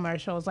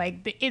infomercials.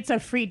 Like it's a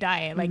free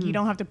diet. Like you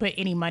don't have to put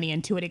any money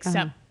into it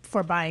except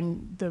for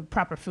buying the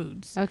proper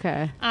foods.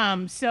 Okay.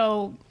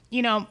 So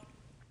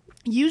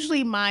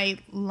usually my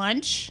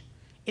lunch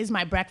is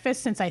my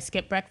breakfast, since I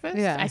skip breakfast.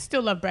 Yeah. I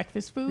still love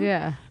breakfast food.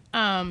 Yeah.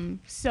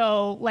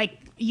 So like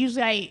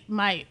usually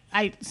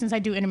I since I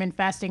do intermittent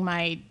fasting,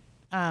 my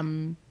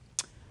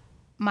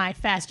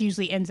fast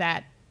usually ends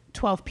at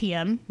 12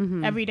 p.m.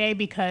 every day,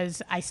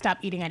 because I stop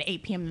eating at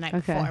 8 p.m. the night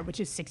Okay. before, which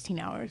is 16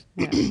 hours.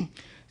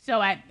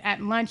 So at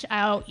lunch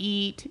I'll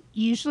eat,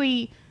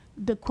 usually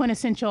the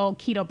quintessential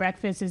keto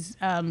breakfast is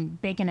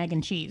bacon, egg,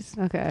 and cheese.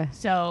 Okay.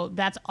 So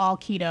that's all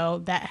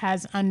keto. That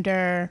has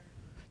under,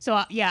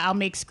 so yeah, I'll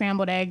make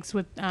scrambled eggs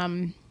with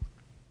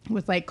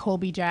like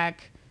Colby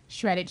Jack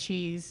shredded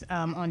cheese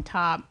on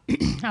top.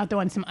 I'll throw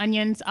in some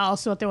onions. I'll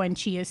also throw in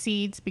chia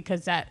seeds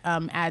because that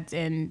adds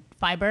in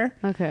fiber,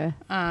 Okay.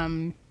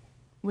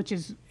 which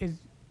is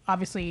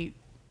obviously,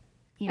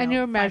 And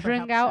you're fiber measuring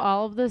helps out it.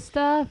 all of this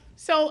stuff?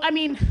 So I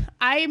mean,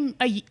 I'm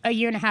a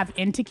year and a half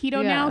into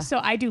keto Yeah. now, so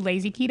I do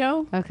lazy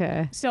keto.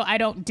 Okay. So I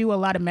don't do a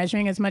lot of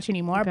measuring as much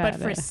anymore. Got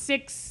But for it.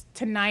 6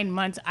 to 9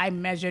 months, I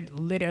measured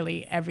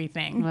literally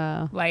everything.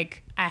 Wow.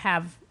 Like I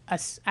have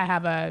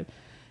a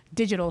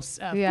digital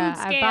food Yeah,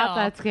 scale. I bought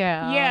that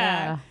scale.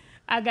 Yeah.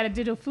 I got a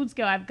digital food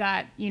scale. I've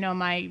got,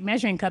 my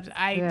measuring cups.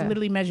 I Yeah.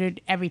 literally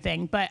measured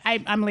everything. But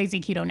I'm lazy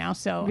keto now,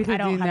 so Because I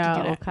don't you have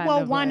to do know that. kind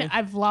Well, of one, like-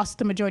 I've lost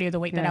the majority of the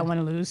weight that Yeah. I want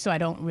to lose, so I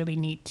don't really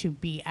need to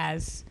be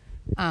as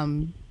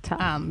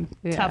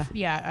Tough.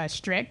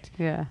 strict.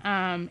 Yeah.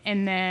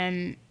 And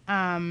then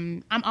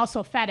I'm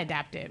also fat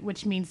adapted,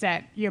 which means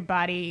that your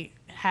body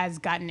has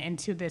gotten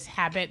into this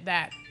habit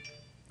that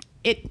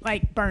it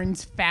like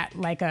burns fat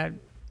like a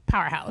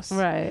powerhouse.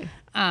 Right.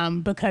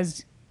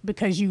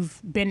 Because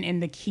you've been in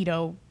the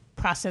keto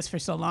process for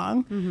so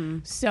long. Mm-hmm.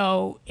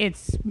 So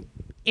it's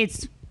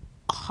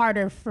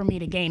harder for me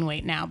to gain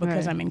weight now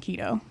because Right. I'm in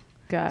keto.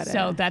 Got it.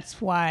 So that's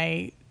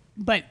why,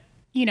 but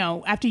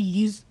after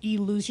you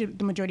lose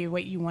the majority of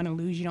weight you want to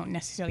lose, you don't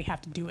necessarily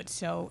have to do it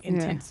so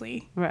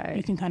intensely. Right.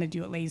 You can kind of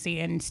do it lazy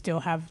and still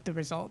have the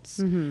results.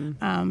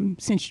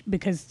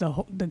 Because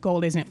the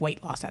goal isn't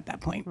weight loss at that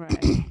point.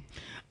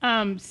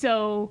 Right.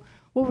 So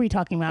what were we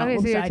talking about? Okay, What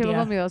so was your the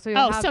typical idea? meal. So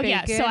you'll have So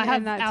bacon I have,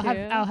 in that I'll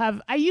too?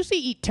 have, I usually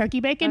eat turkey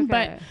bacon, Okay.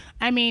 but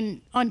I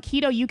mean, on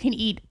keto, you can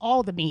eat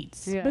all the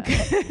meats Yeah.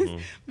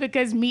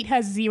 because meat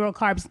has zero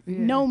carbs.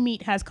 No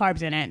meat has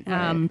carbs in it.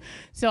 Right.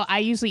 So I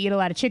usually eat a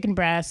lot of chicken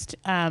breast.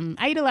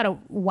 I eat a lot of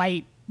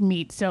white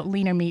meat, so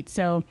leaner meat.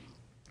 So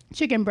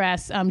chicken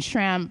breasts,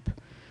 shrimp,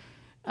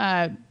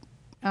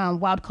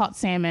 wild caught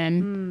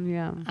salmon.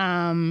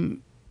 Yeah.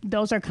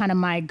 Those are kind of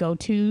my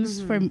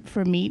go-tos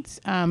for meats.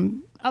 A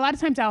lot of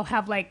times I'll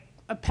have like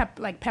a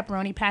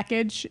pepperoni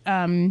package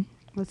to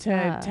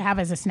have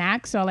as a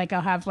snack. So like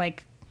I'll have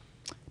like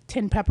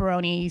 10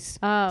 pepperonis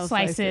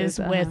slices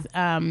with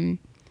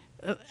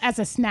as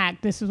a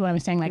snack. This is what I'm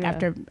saying. Like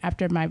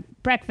after my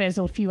breakfast,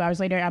 a few hours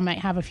later, I might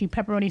have a few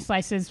pepperoni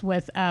slices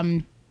with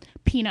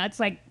peanuts.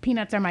 Like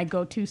peanuts are my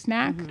go-to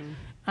snack,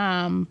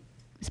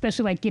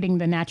 especially like getting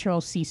the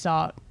natural sea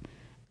salt.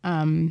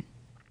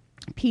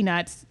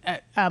 Peanuts,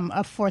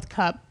 a fourth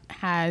cup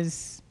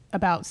has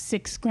about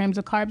 6 grams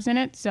of carbs in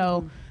it,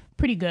 so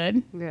pretty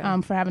good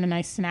for having a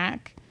nice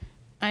snack.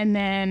 And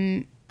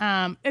then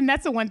and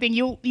that's the one thing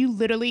you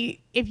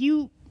literally,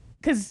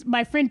 because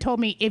my friend told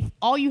me, if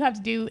all you have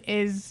to do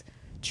is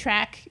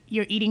track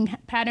your eating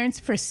patterns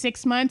for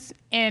 6 months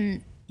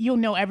and you'll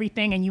know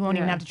everything and you won't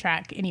even have to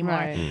track anymore.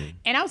 Right.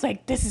 And I was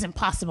like, this is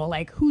impossible.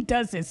 Like, who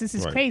does this? This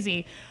is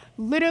crazy.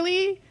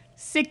 Literally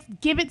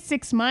give it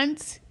 6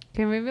 months.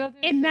 Okay, maybe I'll do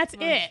And that's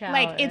it. challenge.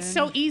 Like, it's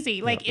so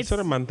easy. Like, it's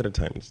sort of a month at a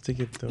time. Just take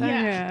it. Don't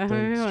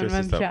Maybe one stress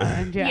month yourself.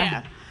 challenge.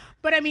 Yeah.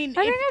 But I mean,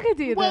 I think I could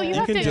do well, that. you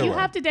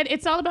have to.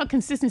 It's all about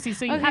consistency.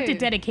 So you have to Okay.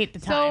 dedicate the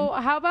time. So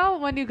how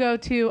about when you go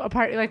to a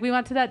party, like we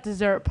went to that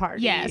dessert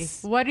party?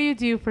 Yes. What do you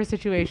do for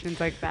situations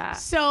like that?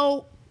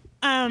 So,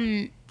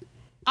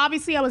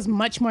 obviously, I was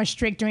much more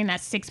strict during that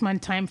 6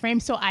 month time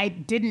frame, so I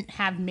didn't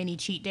have many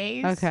cheat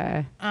days.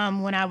 Okay.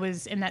 When I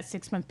was in that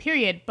 6 month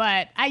period,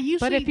 but I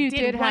usually if you did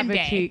did one have a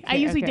day. cheat I day,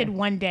 usually okay. did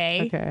one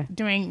day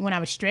during when I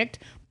was strict.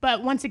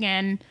 But once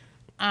again,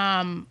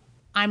 I'm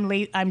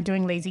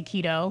doing lazy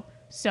keto.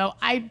 So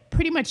I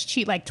pretty much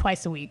cheat like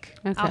twice a week.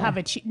 Okay. I'll have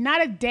a cheat, not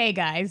a day,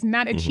 guys,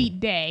 not a cheat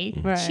day,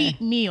 Right.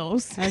 cheat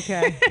meals.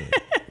 Okay.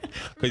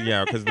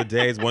 Because the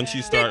days, once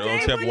you start,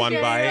 once you have one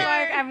bite.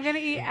 Like, I'm gonna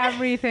eat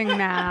everything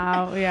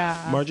now.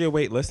 Yeah. Margie,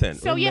 wait, listen.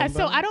 So yeah,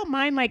 so I don't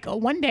mind like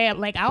one day,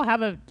 like I'll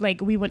have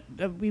we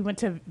went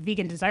to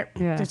vegan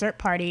dessert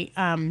party,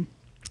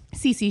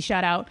 CC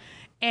shout out,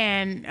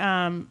 and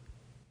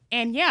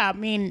yeah, I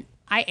mean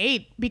I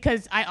ate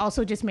because I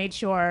also just made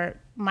sure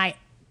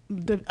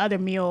the other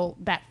meal,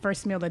 that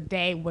first meal of the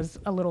day, was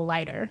a little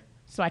lighter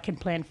so I can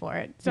plan for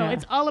it. So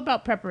it's all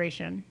about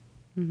preparation.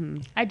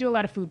 I do a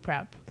lot of food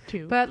prep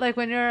too. But like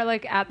when you're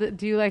like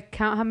do you like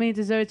count how many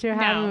desserts you're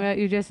having?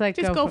 You just like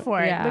go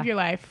for it. Yeah. Live your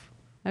life.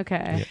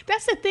 Okay. Yeah.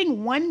 That's the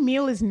thing. One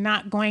meal is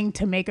not going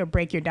to make or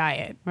break your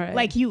diet. Right.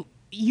 Like you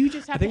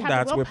just have I think to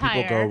have that's where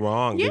people go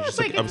wrong. Yeah, They're just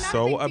like, I'm it's not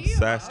so a big deal.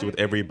 obsessed with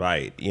every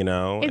bite, you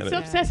know? It's so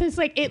obsessed. It's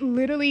like it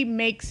literally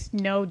makes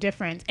no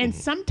difference. And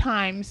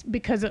sometimes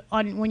because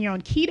when you're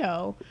on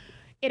keto,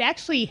 it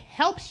actually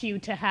helps you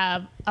to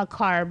have a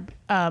carb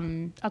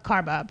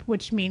up,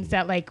 which means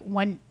that like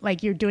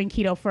you're doing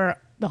keto for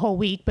the whole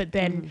week, but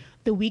then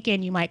the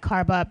weekend you might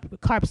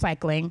carb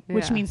cycling,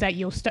 which means that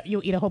you'll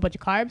eat a whole bunch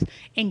of carbs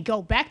and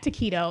go back to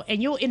keto,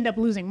 and you'll end up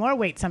losing more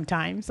weight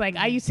sometimes. Like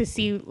I used to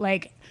see,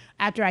 like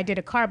after I did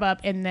a carb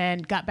up and then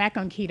got back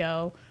on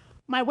keto,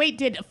 my weight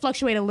did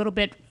fluctuate a little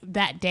bit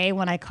that day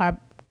when I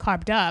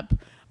carved up,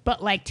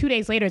 but like 2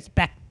 days later it's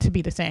back to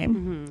be the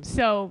same.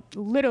 So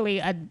literally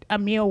a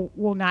meal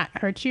will not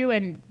hurt you,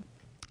 and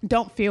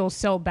don't feel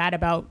so bad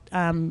about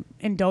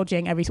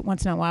indulging every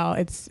once in a while.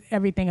 It's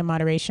everything in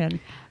moderation.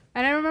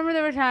 And I remember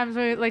there were times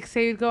where, like,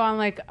 say you'd go on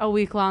like a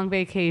week-long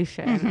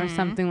vacation or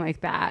something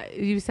like that.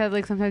 You said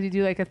like sometimes you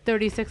do like a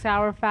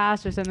 36-hour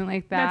fast or something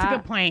like that. That's a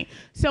good point.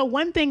 So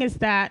one thing is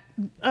that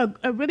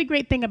a really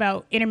great thing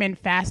about intermittent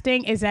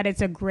fasting is that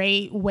it's a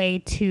great way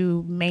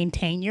to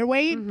maintain your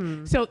weight.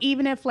 So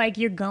even if like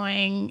you're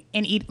going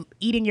and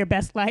eating your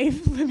best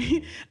life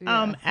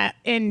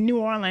in New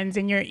Orleans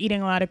and you're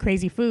eating a lot of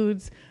crazy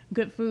foods,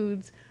 good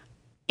foods,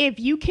 if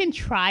you can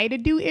try to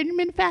do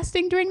intermittent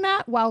fasting during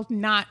that while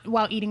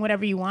eating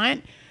whatever you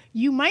want,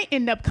 you might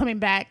end up coming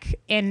back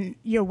and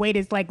your weight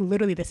is like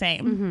literally the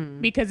same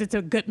because it's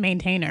a good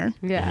maintainer.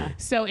 Yeah.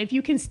 So if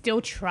you can still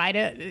try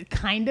to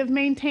kind of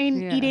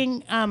maintain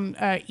eating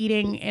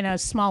in a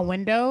small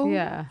window,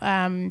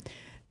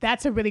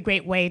 that's a really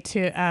great way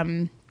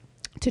to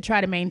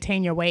try to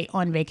maintain your weight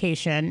on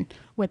vacation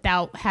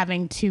without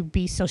having to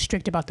be so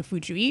strict about the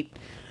food you eat.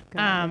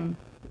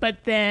 But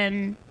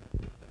then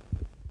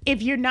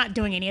if you're not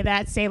doing any of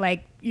that, say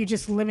like you're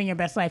just living your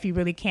best life, you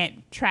really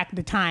can't track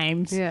the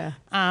times,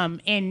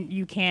 and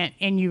you can't,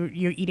 and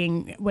you're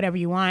eating whatever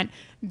you want,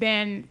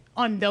 then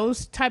on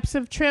those types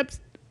of trips,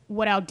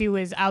 what I'll do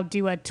is I'll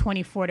do a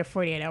 24 to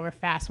 48 hour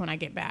fast when I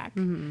get back.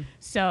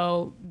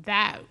 So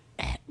that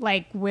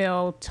like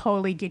will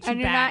totally get you back.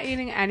 And you're not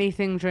eating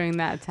anything during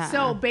that time.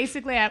 So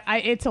basically,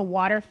 it's a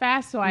water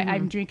fast. So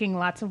I'm drinking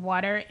lots of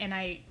water, and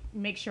I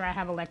make sure I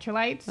have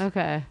electrolytes.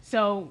 Okay.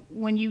 So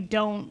when you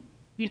don't,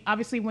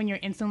 obviously when your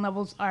insulin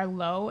levels are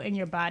low in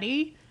your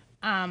body,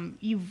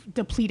 you've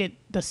depleted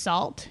the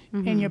salt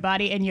in your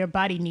body, and your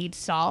body needs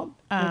salt.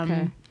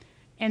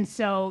 And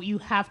so you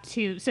have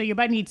to, so your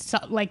body needs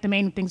like the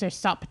main things are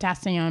salt,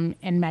 potassium,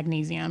 and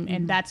magnesium.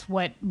 And that's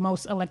what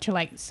most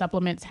electrolyte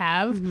supplements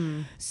have.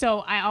 So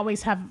I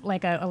always have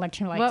like a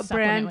electrolyte What supplement.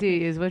 brand do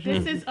you use?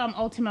 This is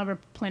Ultima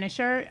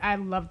Replenisher. I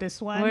love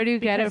this one. Where do you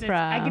get it because from?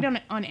 I get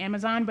it on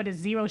Amazon, but it's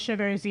 0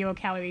 sugar, 0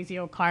 calories,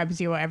 0 carbs,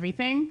 0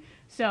 everything.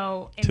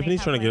 So and they Tiffany's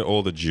have, trying to like, get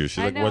all the juice.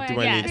 She's like, what do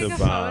I need to Take a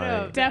photo buy?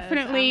 of this.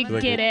 Definitely I'm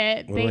gonna- get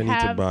it. What do I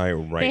need to buy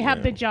right They have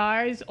now? the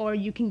jars, or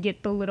you can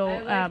get the little I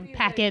like these, like,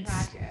 packets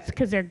packets.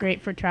 because they're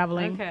great for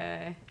traveling.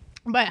 Okay.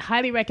 But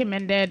highly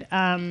recommended.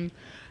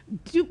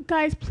 Do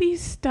guys please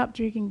stop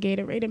drinking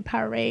Gatorade and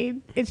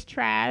Powerade? It's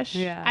trash.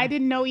 Yeah. I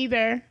didn't know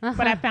either,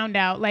 but I found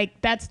out like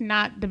that's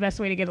not the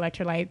best way to get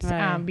electrolytes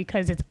Right.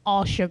 because it's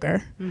all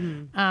sugar.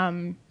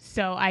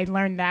 So I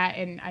learned that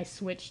and I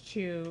switched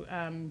to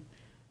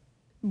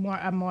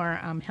a more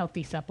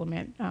healthy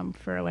supplement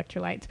for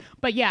electrolytes.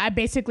 But yeah, I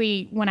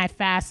basically when I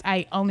fast,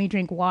 I only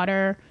drink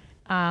water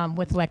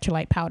with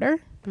electrolyte powder.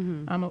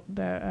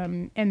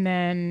 And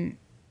then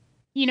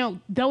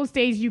those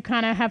days you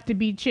kind of have to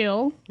be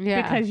chill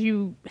because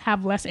you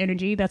have less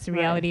energy. That's the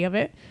reality of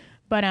it.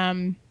 But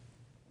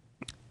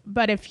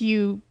if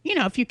you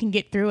can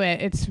get through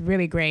it, it's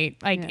really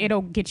great. Like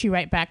it'll get you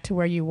right back to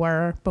where you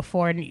were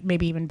before and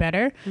maybe even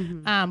better.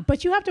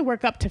 But you have to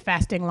work up to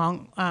fasting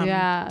long,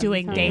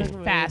 doing that day sounds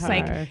really fast.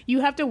 hard. Like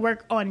you have to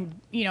work on,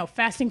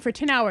 fasting for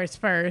 10 hours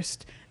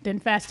first, then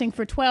fasting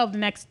for 12 the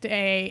next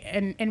day.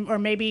 And or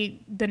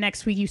maybe the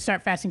next week you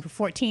start fasting for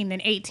 14,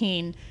 then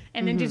 18,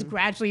 and then just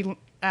gradually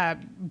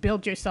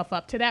build yourself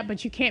up to that.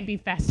 But you can't be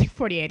fasting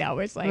 48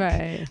 hours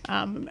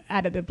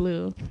out of the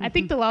blue. I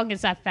think the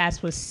longest I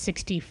fast was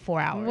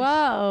 64 hours.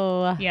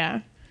 Whoa.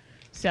 Yeah.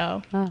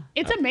 So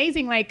it's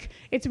amazing. Like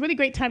it's a really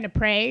great time to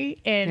pray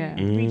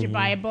and read your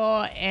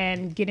Bible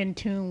and get in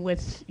tune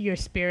with your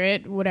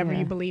spirit, whatever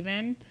you believe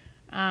in.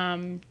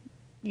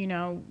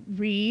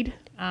 Read.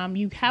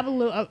 You have a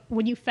little,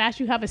 when you fast,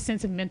 you have a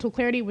sense of mental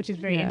clarity, which is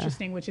very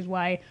interesting, which is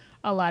why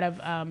a lot of,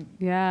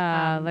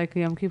 like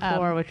Yom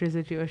Kippur, which is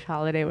a Jewish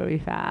holiday where we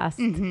fast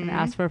and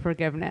ask for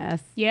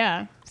forgiveness.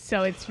 Yeah.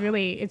 So it's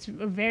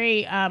a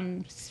very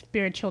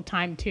spiritual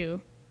time too.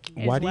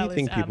 Why do you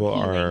think people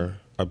are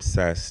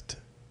obsessed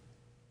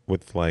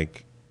with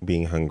like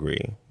being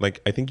hungry? Like,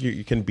 I think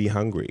you can be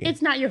hungry.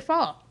 It's not your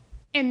fault.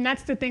 And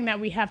that's the thing that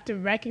we have to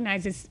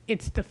recognize is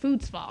it's the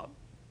food's fault.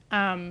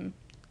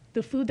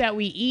 The food that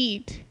we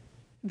eat,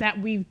 that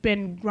we've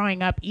been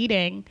growing up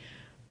eating,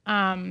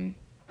 and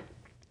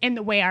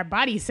the way our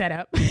body's set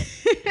up.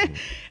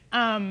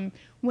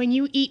 When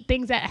you eat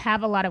things that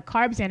have a lot of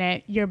carbs in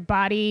it, your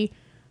body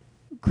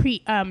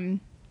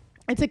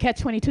it's a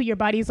catch-22. Your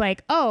body's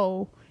like,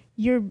 oh,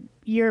 you're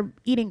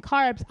eating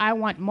carbs. I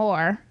want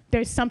more.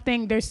 There's some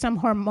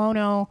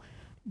hormonal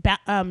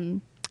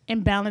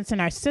imbalance in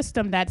our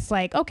system that's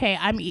like, okay,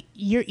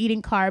 you're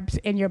eating carbs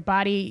and your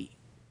body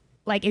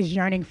like is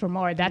yearning for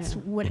more. That's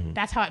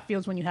that's how it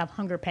feels when you have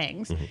hunger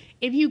pangs.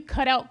 If you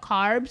cut out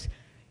carbs,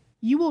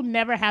 you will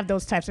never have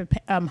those types of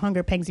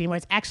hunger pangs anymore.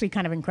 It's actually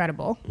kind of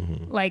incredible,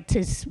 like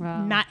to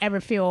not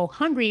ever feel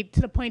hungry to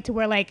the point to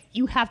where like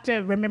you have to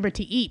remember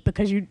to eat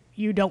because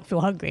you don't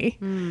feel hungry,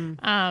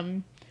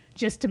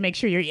 just to make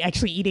sure you're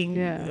actually eating,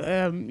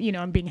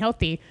 and being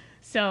healthy.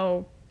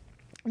 So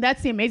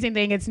that's the amazing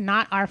thing. It's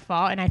not our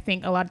fault, and I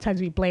think a lot of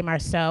times we blame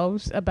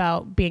ourselves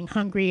about being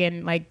hungry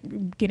and like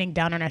getting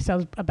down on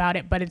ourselves about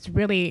it. But it's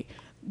really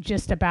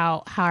just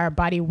about how our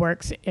body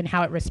works and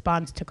how it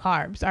responds to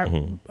carbs.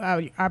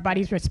 Our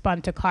bodies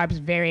respond to carbs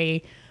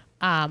very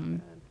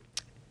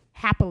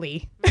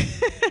happily.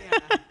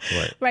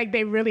 Right. Like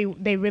they really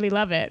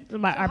love it.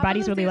 Our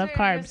bodies really love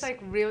carbs. Just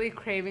like really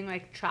craving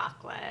like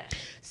chocolate.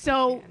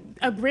 So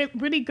a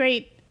really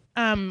great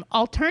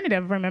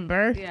alternative,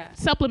 remember,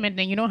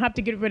 supplementing. You don't have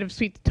to get rid of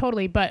sweets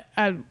totally, but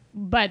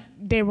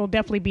there will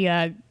definitely be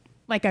a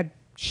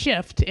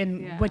shift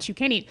in what you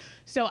can eat.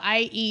 So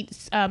I eat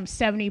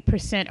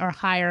 70% or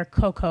higher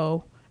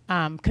cacao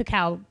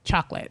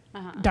chocolate,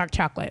 dark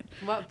chocolate.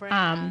 What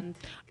brand?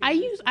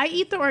 I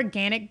eat the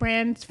organic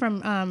brands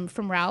from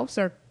Ralph's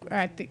or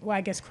I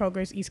guess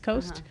Kroger's East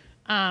Coast.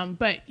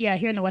 But yeah,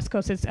 here in the West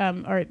Coast it's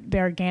or the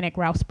organic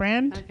Ralph's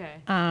brand. Okay.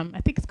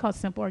 I think it's called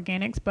Simple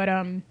Organics, but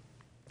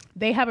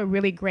they have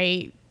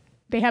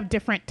they have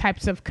different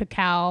types of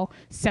cacao,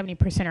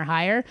 70% or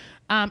higher.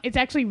 It's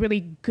actually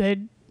really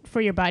good for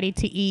your body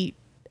to eat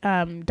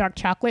dark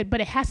chocolate,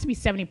 but it has to be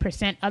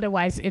 70%.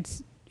 Otherwise,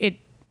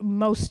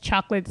 most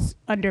chocolates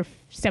under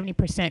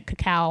 70%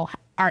 cacao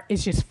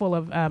is just full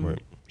of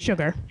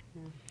sugar.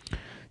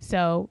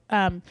 So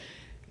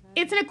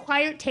it's an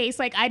acquired taste.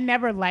 Like I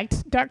never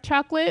liked dark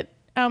chocolate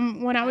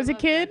when I was a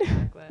kid,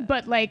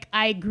 but like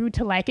I grew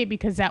to like it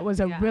because that was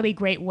a really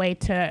great way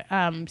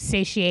to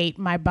satiate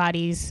my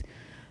body's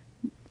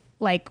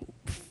like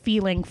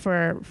feeling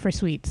for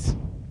sweets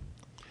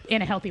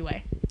in a healthy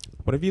way.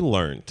 What have you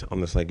learned on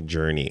this like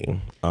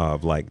journey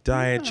of like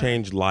diet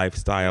change,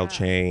 lifestyle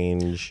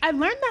change? I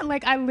learned that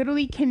like I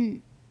literally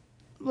can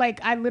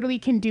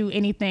do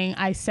anything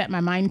I set my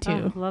mind to.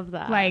 Oh, love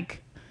that.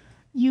 Like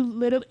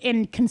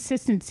and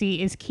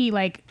consistency is key.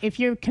 Like if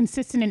you're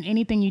consistent in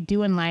anything you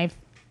do in life,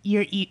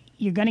 you're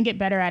going to get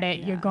better at it.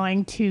 Yeah. You're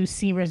going to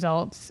see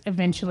results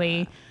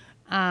eventually.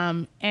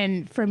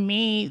 And for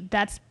me,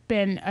 that's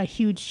been a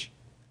huge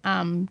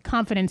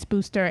confidence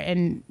booster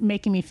and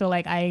making me feel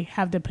like I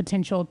have the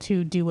potential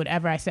to do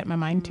whatever I set my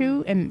mind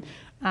to. And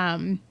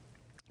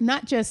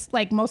not just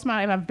like most of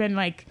my life, I've been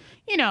like,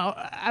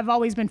 I've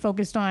always been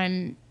focused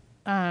on,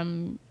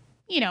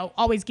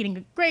 always getting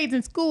good grades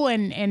in school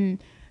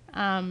and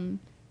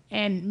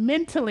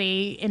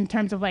mentally in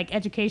terms of like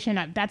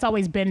education, that's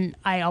always been,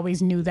 I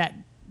always knew that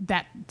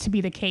to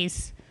be the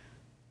case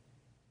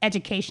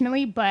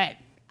educationally, but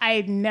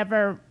I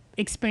never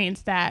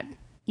experienced that,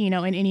 in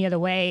any other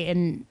way.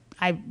 And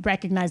I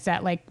recognize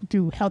that like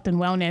through health and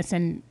wellness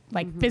and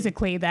like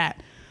physically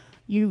that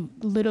you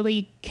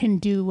literally can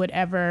do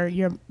whatever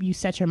you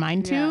set your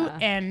mind to,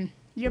 and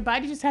your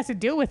body just has to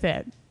deal with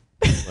it.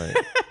 Right.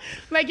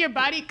 Like your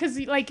body, because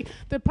like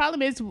the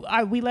problem is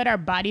we let our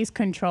bodies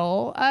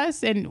control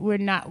us, and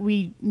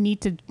we need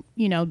to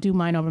do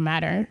mind over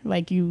matter.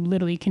 Like you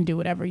literally can do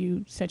whatever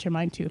you set your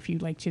mind to if you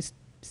like just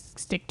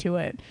stick to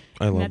it.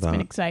 That's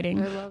been exciting.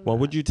 What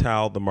would you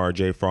tell the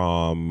Marjay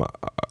from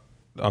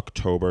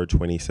October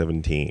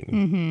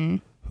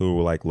 2017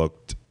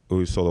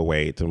 who saw the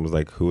weight and was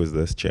like, who is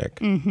this chick?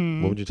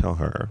 What would you tell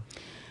her?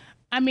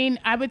 I mean,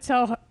 I would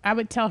tell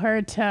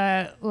her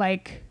to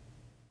like,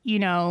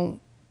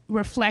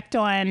 reflect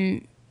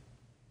on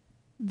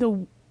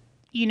the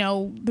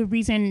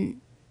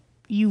reason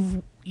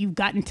you've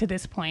gotten to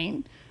this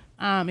point.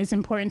 It's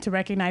important to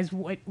recognize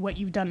what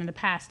you've done in the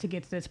past to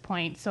get to this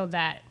point so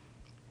that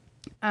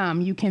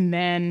you can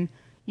then,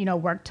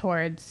 work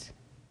towards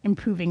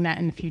improving that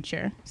in the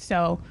future.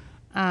 So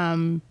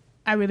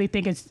I really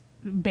think it's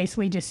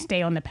basically just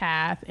stay on the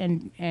path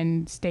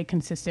and stay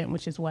consistent,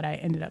 which is what I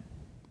ended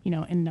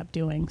up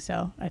doing.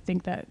 So I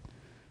think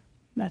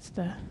that's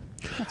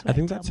I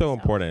think that's so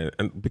important,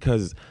 and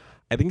because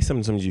I think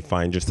sometimes you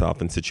find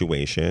yourself in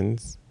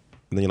situations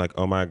and then you're like,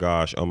 oh my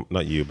gosh,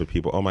 not you, but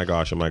people, oh my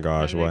gosh,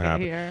 what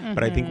happened?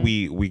 But I think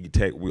we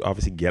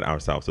obviously get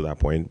ourselves to that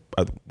point,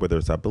 whether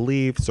it's our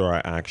beliefs or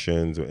our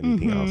actions or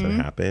anything else that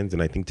happens.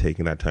 And I think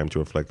taking that time to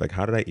reflect, like,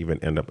 how did I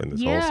even end up in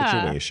this whole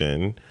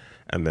situation?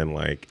 And then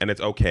and it's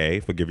okay,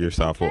 forgive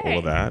yourself for all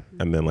of that,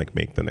 and then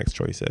make the next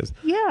choices.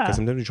 Yeah. Because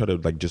sometimes you try to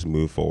just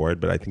move forward,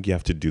 but I think you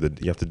have to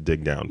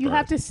dig down. You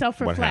have to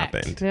self-reflect. What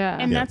happened? Yeah.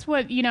 And that's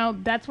what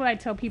I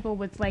tell people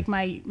with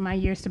my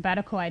year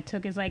sabbatical I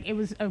took is it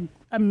was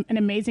an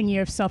amazing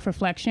year of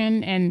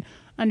self-reflection and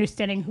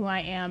understanding who I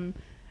am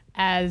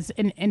as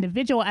an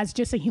individual, as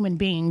just a human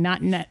being,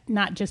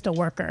 not just a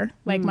worker.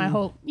 My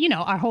whole,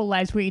 our whole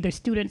lives we're either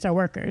students or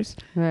workers.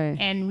 Right.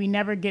 And we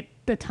never get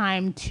the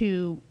time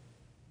to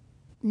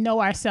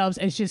know ourselves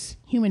as just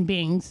human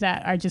beings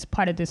that are just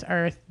part of this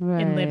earth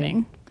and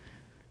living.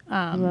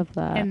 I love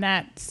that. And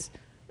that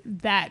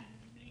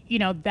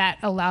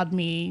allowed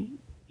me,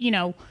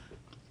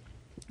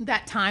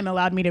 that time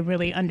allowed me to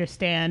really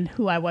understand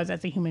who I was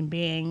as a human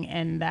being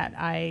and that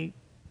I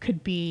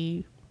could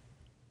be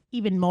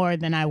even more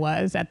than I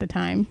was at the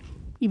time,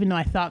 even though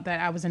I thought that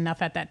I was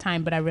enough at that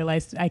time, but I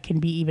realized I can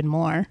be even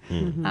more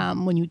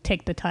when you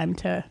take the time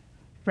to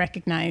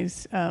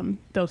recognize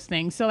those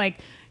things. So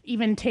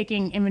even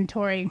taking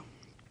inventory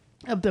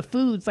of the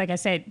foods, like I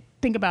said,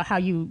 think about how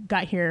you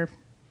got to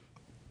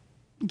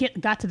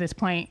this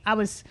point. I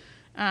was,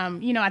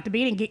 at the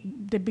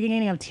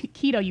beginning of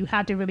keto, you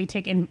have to really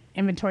take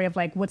inventory of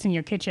what's in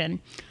your kitchen.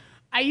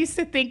 I used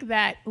to think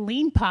that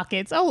lean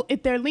pockets,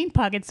 if they're lean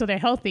pockets, so they're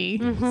healthy.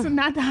 So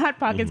not the hot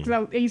pockets,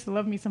 because I used to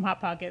love me some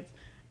hot pockets.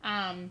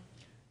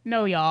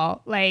 No,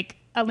 y'all, a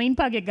lean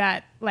pocket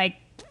got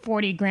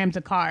 40 grams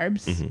of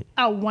carbs.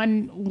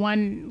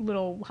 One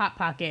little hot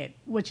pocket,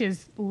 which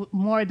is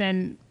more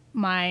than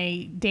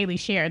my daily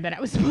share that I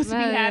was supposed to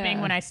be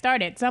having when I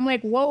started. So I'm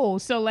like, whoa.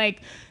 So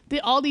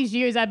all these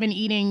years I've been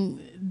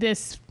eating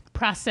this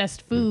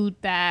processed food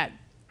that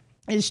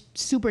is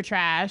super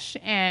trash.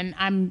 And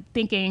I'm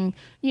thinking,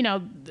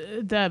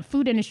 the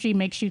food industry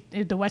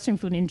the Western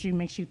food industry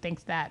makes you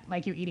think that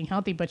you're eating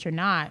healthy, but you're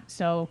not.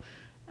 So,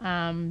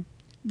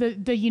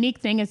 the unique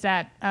thing is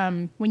that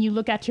when you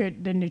look at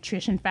the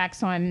nutrition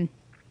facts on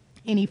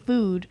any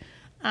food,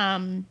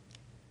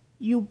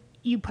 you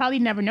probably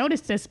never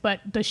noticed this, but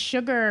the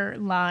sugar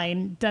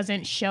line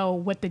doesn't show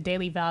what the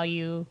daily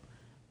value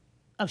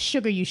of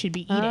sugar you should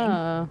be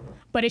eating.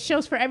 But it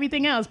shows for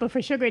everything else, but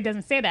for sugar it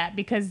doesn't say that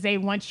because they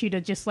want you to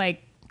just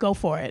go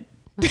for it.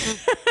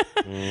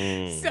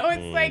 So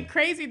it's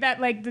crazy that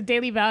the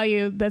daily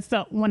value, that's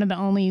one of the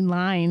only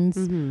lines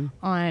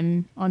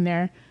on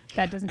there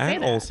that doesn't say that.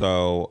 And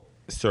also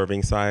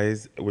serving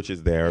size, which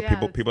is there.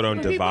 Yeah, people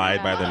don't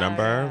divide by the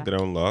number. Yeah. They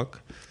don't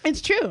look. It's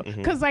true.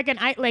 Because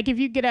if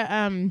you get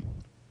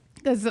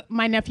because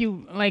my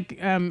nephew,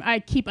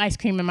 I keep ice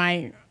cream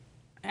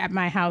at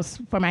my house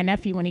for my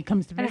nephew when he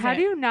comes to visit. And how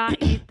do you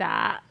not eat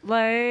that? I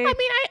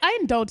mean, I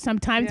indulge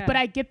sometimes, but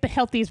I get the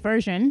healthiest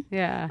version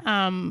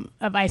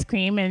of ice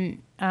cream.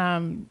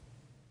 And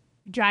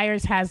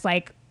Dryers has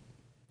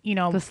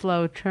the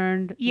slow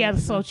churned. the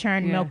slow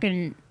churned Yeah. milk,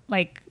 and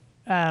like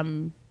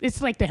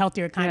it's like the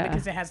healthier kind Yeah.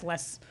 because it has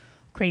less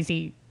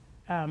crazy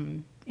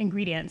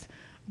ingredients.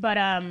 But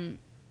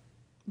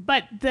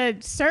the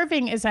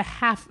serving is a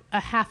half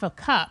a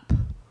cup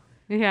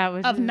Yeah,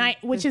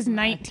 which is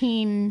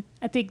 19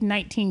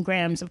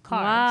 grams of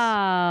carbs.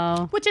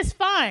 Wow. Which is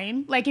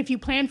fine, like if you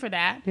plan for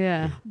that.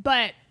 Yeah.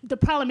 But the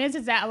problem is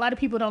that a lot of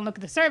people don't look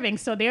at the serving,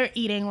 so they're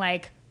eating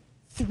like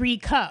 3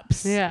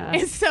 cups. Yeah.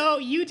 And so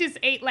you just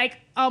ate like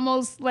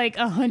almost like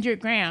 100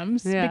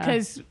 grams Yeah.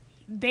 because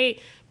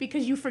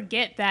you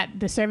forget that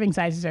the serving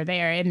sizes are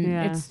there, and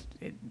Yeah.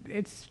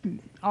 it's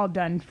all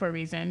done for a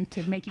reason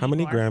to make you How eat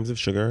many more. grams of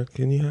sugar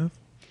can you have?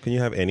 Can you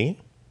have any?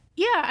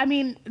 Yeah, I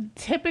mean,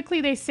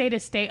 typically they say to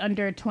stay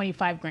under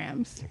 25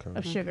 grams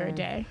of sugar a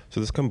day. So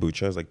this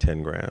kombucha is like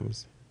 10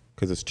 grams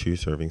because it's 2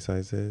 serving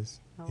sizes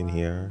in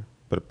here.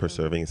 But per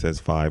serving it says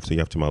 5, so you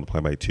have to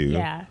multiply by 2.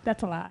 Yeah,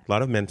 that's a lot. A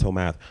lot of mental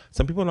math.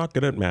 Some people are not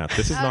good at math.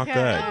 This is not Okay.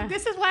 good. Oh,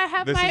 this is why I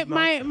have This is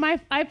my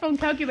iPhone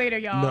calculator,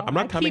 y'all. No, I'm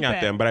not I coming keep at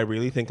it. them, but I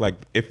really think like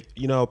if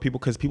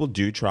because people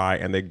do try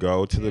and they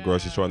go to the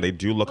grocery store and they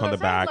do look on the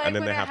back and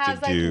then they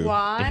have to do.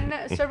 one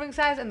serving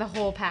size and the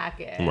whole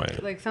packet.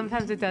 Right. Like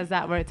sometimes it does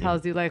that where it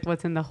tells you like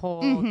what's in the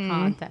whole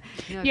content.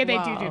 You're like, Yeah, they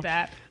whoa. do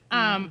that. Mm.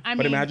 I But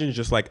mean, imagine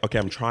just like, okay,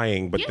 I'm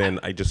trying, but Yeah. then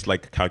I just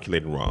like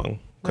calculated wrong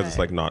because it's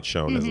Right. like not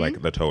shown as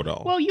like the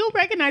total. well, you'll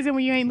recognize it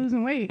when you ain't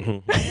losing weight.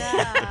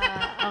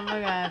 Yeah. Oh my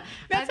god.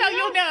 That's I how think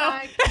you'll I'll know.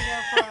 try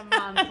keto for a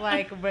month,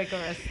 like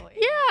rigorously.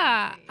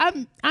 Yeah,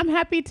 I'm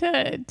happy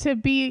to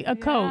be a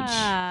coach.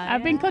 Yeah,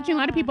 I've been coaching a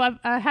lot of people.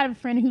 I had a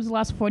friend who's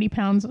lost 40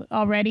 pounds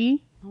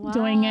already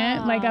doing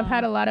it. Like I've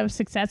had a lot of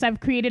success. I've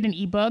created an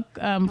ebook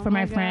for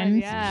my God, friends.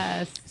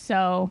 Yes.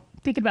 So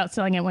thinking about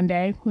selling it one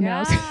day. Who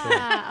knows? Yeah.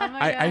 Oh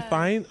my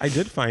God. I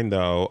did find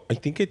though, I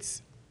think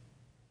it's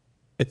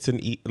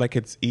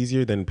it's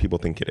easier than people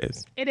think it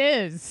is. It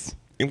is.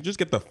 You can just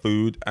get the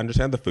food,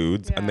 understand the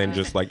foods, and then Yeah.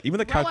 just like even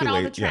the Throw out all the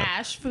calculate.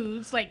 trash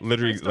foods, like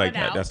Literally, first throw like, it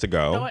out, that's to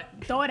go.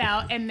 Throw it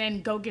out, and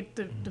then go get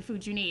the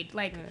food you need.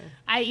 Like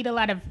I eat a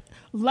lot of.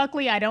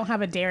 Luckily, I don't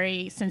have a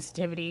dairy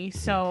sensitivity,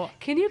 so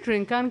Can you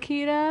drink on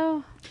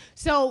keto?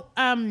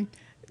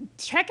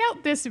 check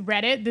out this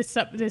Reddit, this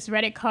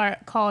Reddit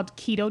called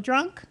Keto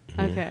Drunk.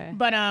 Okay.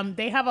 But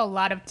they have a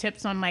lot of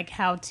tips on like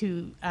how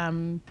to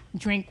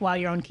drink while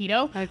you're on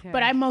keto. Okay.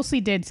 But I mostly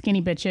did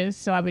skinny bitches,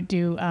 so I would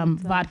do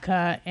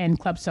vodka and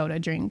club soda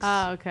drinks.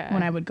 Oh, okay.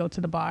 When I would go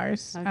to the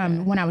bars, Okay.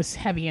 when I was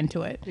heavy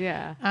into it.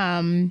 Yeah.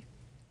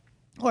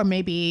 Or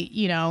maybe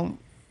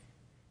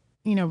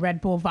Red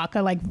Bull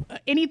vodka, like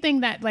anything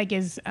that like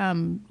is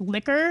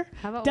liquor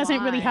How about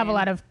doesn't really have a wine?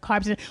 lot of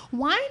carbs in it.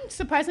 Wine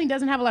surprisingly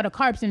doesn't have a lot of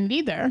carbs in it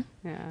either.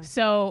 Yeah.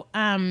 So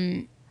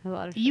A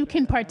lot of you sugar,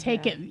 can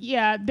partake okay. it.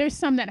 Yeah, there's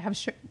some that have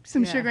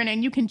some Yeah. sugar in it,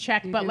 and you can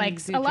check. You but can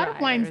like do a lot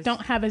of wines dryers.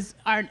 don't have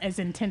aren't as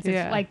intense as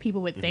Yeah. like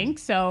people would think.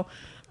 So,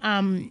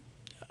 wine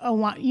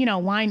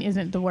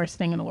isn't the worst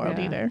thing in the world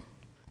Yeah. either,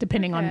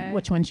 depending Okay. on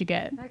which ones you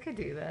get. I could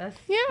do this.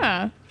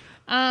 Yeah.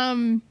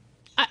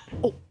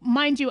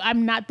 Mind you,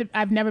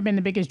 I've never been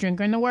the biggest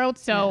drinker in the world,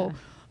 so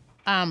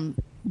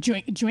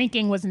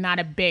drinking was not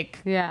a big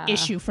Yeah.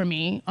 issue for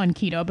me on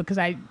keto because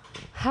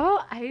How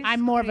about ice I'm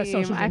more of a cream?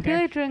 social I feel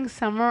drinker. like during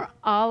summer,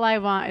 all I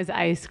want is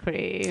ice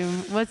cream.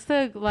 What's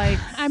the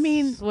I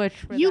mean, switch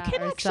for you that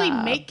can or actually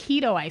sub? make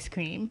keto ice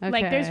cream.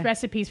 Like there's Okay.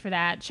 recipes for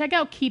that. Check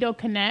out Keto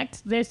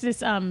Connect. There's this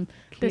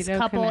this Keto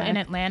couple in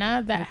Connect.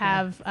 Atlanta that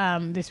have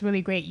this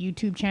really great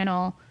YouTube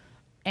channel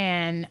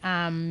and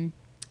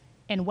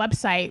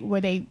website where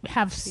they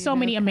have so Keto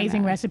many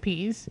amazing Connect.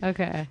 recipes.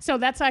 Okay. So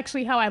that's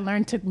actually how I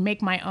learned to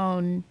make my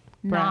own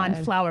Bread.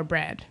 non-flour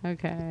bread.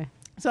 Okay.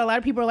 So a lot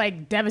of people are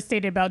like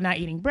devastated about not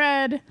eating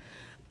bread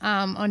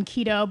on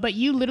keto, but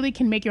you literally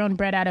can make your own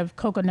bread out of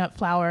coconut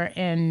flour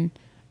and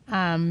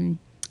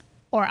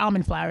or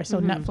almond flour, so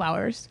nut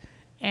flours,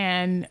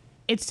 and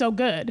it's so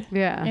good.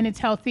 Yeah. and it's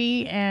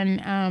healthy,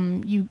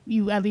 and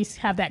you at least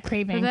have that But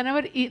craving. then I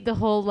would eat the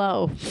whole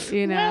loaf,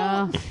 you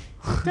know? Well,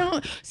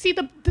 don't see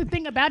the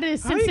thing about it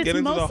is How since do you it's get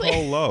into mostly the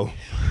whole low?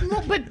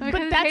 no, but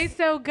Because it that's tastes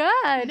so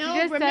good. no, she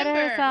just said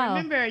it herself.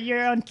 remember,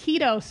 you're on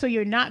keto, so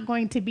you're not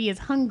going to be as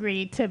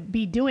hungry to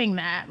be doing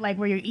that, like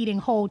where you're eating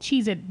whole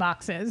Cheez-It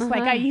boxes,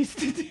 like I used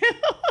to do.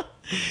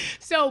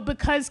 So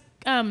because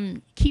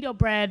keto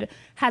bread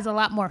has a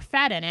lot more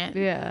fat in it,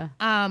 Yeah.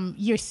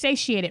 you're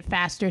satiated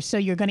faster, so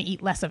you're going to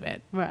eat less of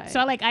it. Right.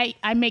 So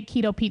I make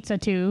keto pizza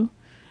too.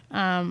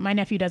 My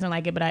nephew doesn't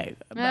like it, but I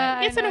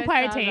it's an know I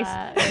acquired saw taste.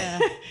 that, yeah.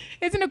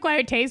 It's an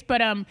acquired taste,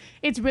 but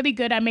it's really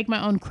good. I make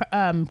my own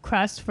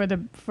crust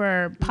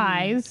for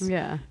pies.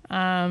 Yeah.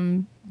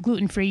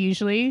 Gluten free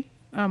usually,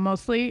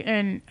 mostly,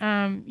 and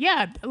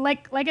yeah,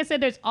 like I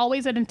said, there's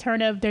always an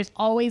alternative. There's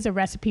always a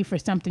recipe for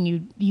something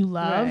you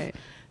love Right.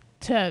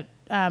 to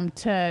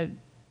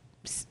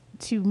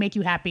make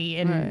you happy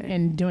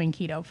in doing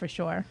keto for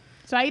sure.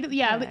 So I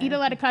eat a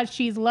lot of cottage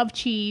cheese. Love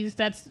cheese.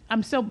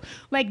 I'm so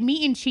like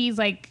meat and cheese.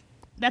 Like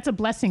that's a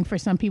blessing for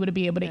some people to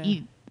be able to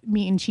eat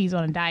meat and cheese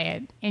on a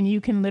diet, and you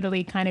can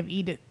literally kind of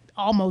eat it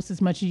almost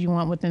as much as you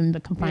want within the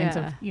confines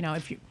Yeah.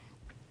 of,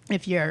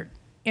 if you're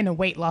in a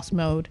weight loss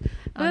mode, But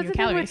that's your the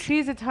thing with calories.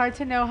 cheese. It's hard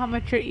to know how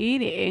much you're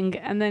eating,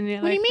 and then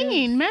you're What like, do you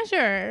mean?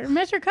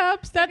 Measure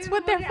cups. That's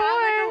what they're When you're at,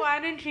 like, a for.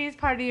 wine and cheese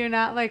party, you're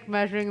not like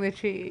measuring the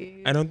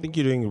cheese. I don't think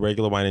you're doing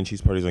regular wine and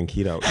cheese parties on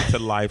keto. It's a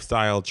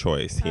lifestyle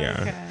choice here.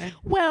 Okay.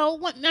 Well,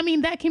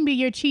 that can be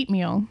your cheat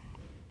meal.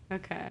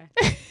 Okay.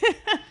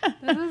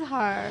 This is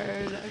hard.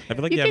 Okay. I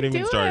feel like you haven't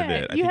even started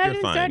it. I You think haven't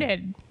you're fine.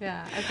 started.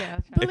 Yeah. Okay. I'll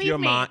try. If Believe your,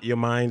 me. your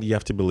mind, you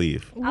have to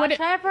believe. I'll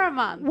try it for a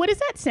month What is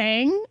that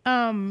saying?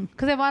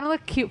 because I want to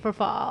look cute for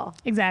fall.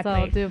 Exactly. So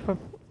I'll do it for.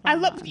 I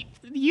love.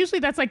 Usually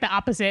that's like the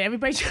opposite.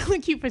 Everybody's trying to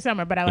look cute for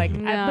summer, but I like. No,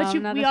 but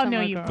I'm not we a all know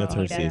summer you. girl. That's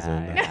her hate it.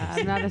 season. Yeah,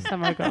 I'm not a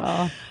summer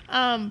girl.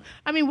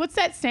 I mean, what's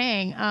that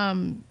saying?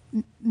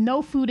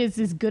 No food is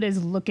as good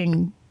as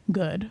looking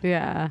good.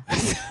 Yeah.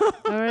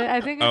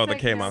 I think. Oh, it's the like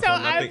K this-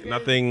 muscle.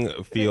 Nothing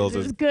feels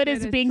As as good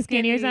as being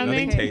skinny or skinny.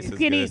 something. Nothing tastes as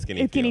good as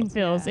skinny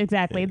feels.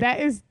 Exactly. That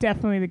is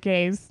definitely the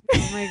case.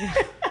 Oh my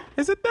god.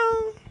 Is it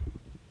though?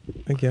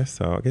 I guess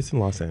so. I guess in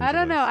Los Angeles. I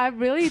don't know. I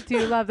really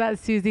do love that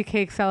Susie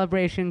cake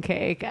celebration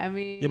cake. I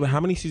mean, Yeah, but how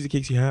many Susie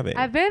cakes you having?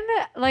 I've been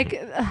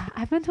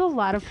to a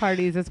lot of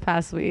parties this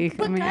past week.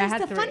 But I mean, I guys,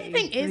 had the funny three.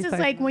 thing is Three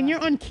like when cycles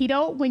you're on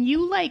keto, when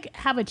you like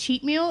have a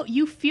cheat meal,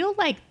 you feel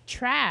like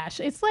trash.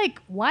 It's like,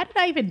 why did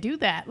I even do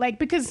that? Like,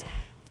 because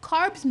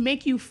carbs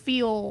make you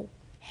feel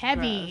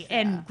heavy Gross,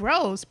 and yeah.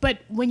 gross, but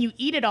when you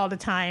eat it all the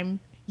time,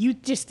 you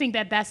just think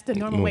that that's the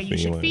normal way you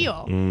should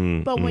feel.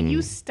 But when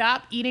you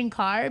stop eating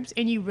carbs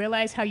and you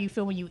realize how you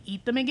feel when you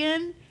eat them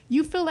again,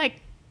 you feel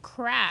like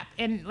crap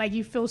and like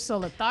you feel so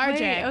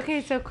lethargic. Wait,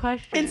 okay, so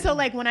question. And so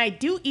like when I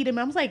do eat them,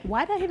 I'm like,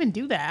 why did I even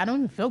do that? I don't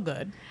even feel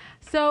good.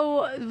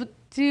 So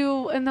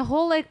in the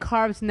whole like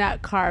carbs,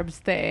 net carbs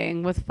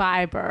thing with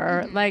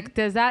fiber, like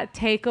does that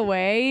take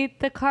away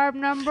the carb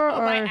number Or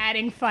or by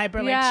adding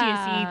fiber like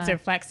chia seeds or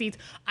flax seeds.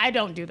 I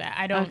don't do that.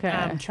 I don't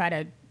Okay. try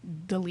to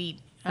delete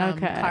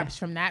Okay. carbs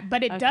from that.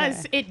 But it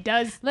Okay.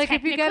 does like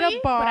if you get a technically,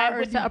 but I bar or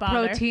wouldn't a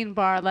bother. protein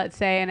bar, let's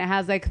say, and it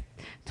has like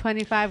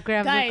 25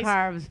 grams Guys, of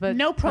carbs, but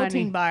no 20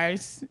 protein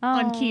bars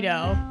on Oh, keto.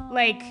 no.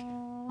 Like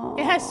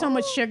it has so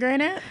much sugar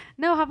in it.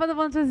 No, how about the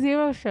ones with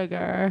zero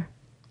sugar?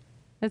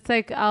 It's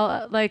like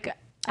I would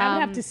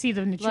have to see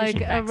the nutrition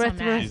like facts on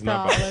that.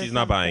 She's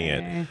not buying it.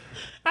 something.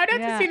 I'd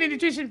have Yeah. to see the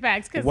nutrition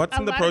facts because What's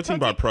in the protein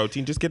bar?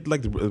 Protein? Just get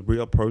like the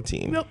real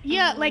protein.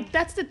 Yeah, like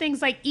that's the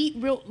things like eat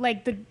real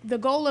like the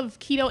goal of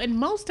keto and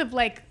most of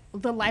like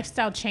the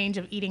lifestyle change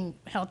of eating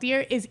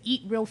healthier is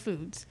eat real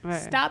foods.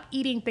 Right. Stop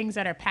eating things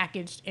that are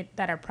packaged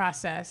that are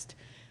processed.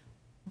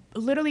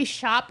 Literally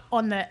shop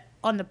on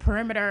the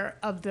perimeter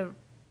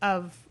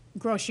of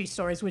grocery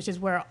stores, which is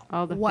where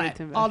All the fruits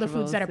and all the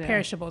foods that are vegetables, yeah.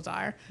 perishables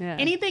are. Yeah.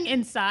 Anything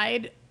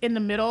inside in the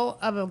middle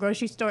of a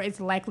grocery store is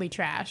likely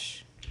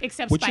trash.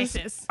 Except Which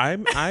spices. is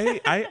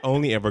I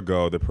only ever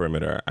go the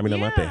perimeter. I mean, I'm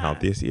not the Yeah.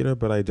 healthiest eater,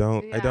 but I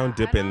don't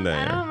dip in there.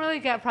 I don't really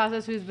get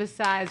processed foods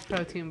besides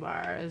protein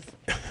bars.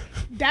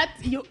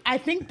 I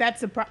think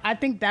that's I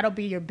think that'll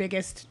be your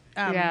biggest.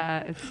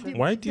 Yeah. It's,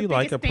 Why do the you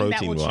like a biggest thing that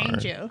protein will bar?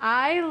 change you.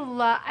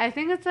 I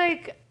think it's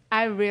like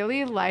I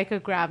really like a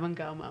grab and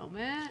go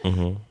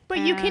moment. But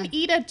you can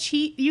eat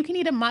you can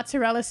eat a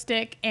mozzarella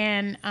stick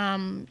and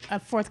a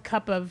fourth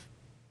cup of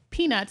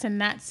peanuts,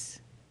 and that's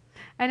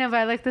I know, but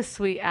I like the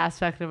sweet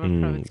aspect of a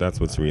protein. That's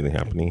what's really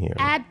happening here.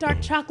 add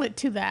dark chocolate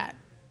to that.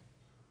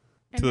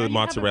 And To now the you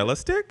have mozzarella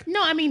stick?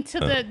 No, I mean to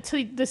the I the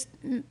just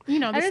snack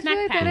feel like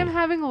pack. that I'm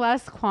having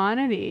less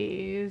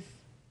quantities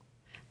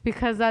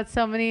because that's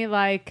so many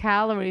like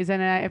calories,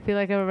 and I feel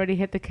like I've already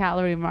hit the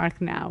calorie mark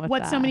now. With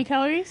What's so that. many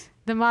calories?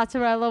 The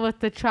mozzarella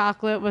with the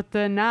chocolate with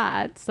the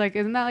nuts. Like,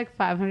 isn't that like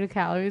 500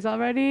 calories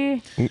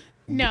already?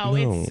 No,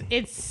 No.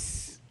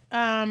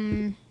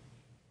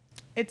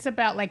 it's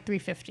about like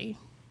 350.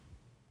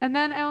 And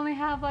then I only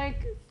have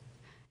like,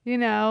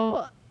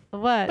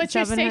 what? But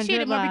you're 700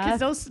 satiated more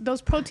because left?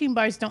 those protein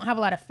bars don't have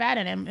a lot of fat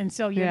in them, and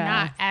so you're Yeah.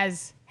 not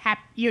as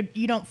happy.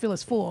 You don't feel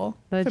as full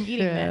That's from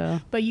eating them.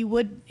 true. But you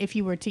would if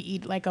you were to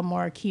eat like a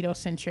more keto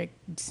centric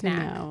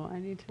snack. No, I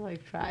need to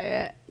like try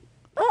it.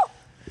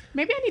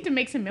 Maybe I need to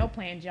make some meal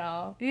plans,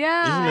 y'all. You should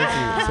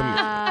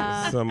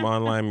Yeah. make some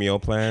online meal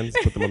plans,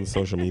 put them on the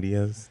social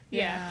medias.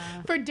 Yeah.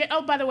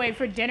 By the way,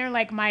 for dinner,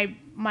 like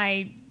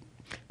my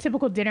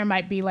typical dinner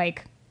might be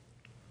like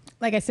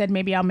I said,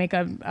 maybe I'll make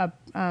a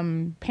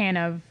pan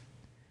of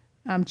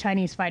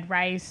Chinese fried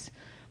rice,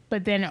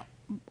 but then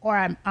or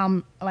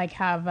I'm like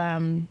have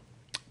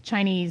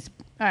Chinese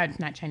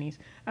not Chinese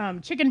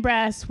chicken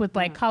breast with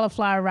like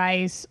cauliflower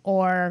rice,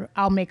 or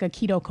I'll make a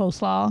keto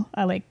coleslaw.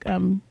 I like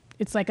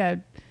it's like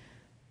a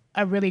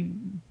really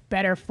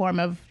better form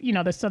of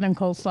the southern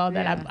coleslaw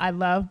that Yeah. I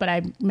love, but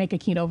I make a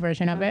keto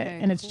version of it, Okay,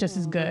 and it's just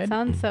as cool. good. That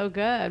sounds so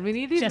good. We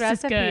need these Just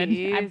recipes. as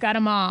good. I've got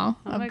them all.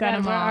 Oh I've my got God,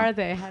 them where all. are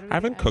they? How do we I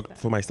haven't get cooked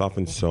access? for myself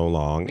in so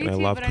long, Me and I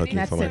too, love but cooking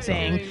need for to That's the start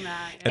myself. thing. doing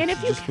that. It And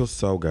if you- just feels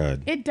so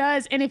good. It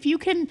does, and if you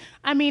can,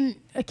 I mean,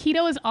 a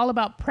keto is all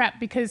about prep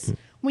because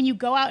when you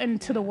go out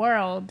into the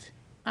world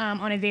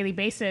on a daily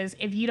basis,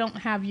 if you don't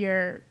have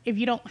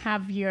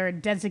your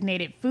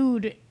designated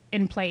food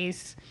in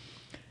place,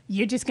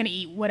 you're just gonna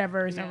eat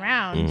whatever's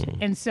around.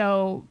 And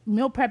so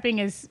meal prepping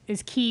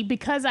is key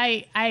because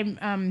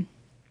I'm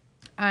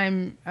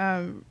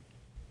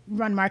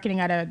run marketing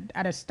at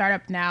a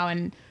startup now,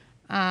 and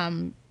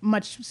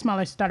much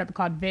smaller startup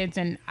called Vids,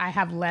 and I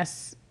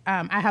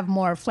have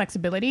more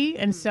flexibility,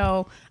 and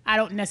so I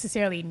don't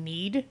necessarily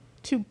need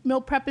to meal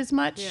prep as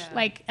much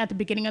like at the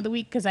beginning of the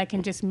week, because I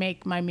can just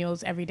make my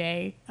meals every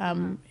day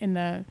in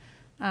the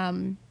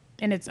and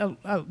it's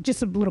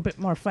just a little bit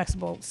more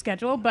flexible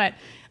schedule. But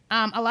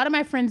a lot of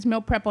my friends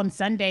meal prep on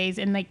Sundays,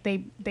 and like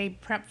they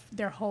prep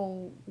their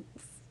whole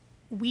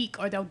week,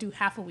 or they'll do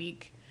half a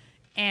week,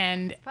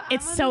 and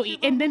it's so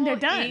and then they're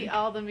done. Eat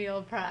all the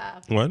meal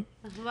prep. What?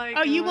 Like,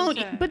 Oh, you won't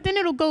eat, but then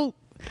it'll go.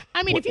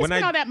 I mean, if you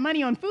spend all that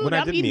money on food, when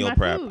I'm I did eating meal my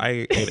prep, food.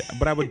 I ate,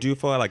 but I would do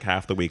for like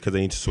half the week because I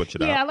need to switch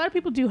it Yeah, up. a lot of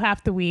people do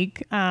half the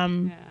week.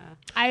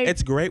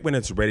 It's great when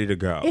it's ready to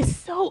go. It's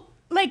so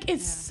like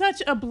it's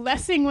such a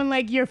blessing when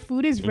like your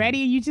food is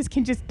ready and you just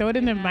can just throw it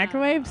in the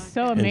microwave.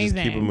 So and amazing.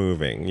 just keep it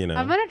moving, you know.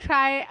 I'm gonna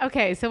try.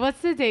 Okay, so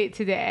what's the date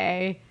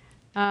today?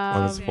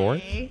 On the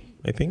 4th,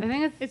 I think. I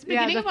think It's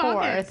yeah, beginning the of 4th.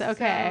 August,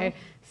 Okay,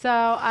 so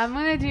I'm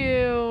gonna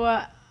do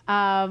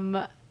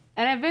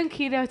and I've been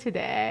keto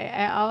today.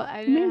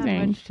 I didn't have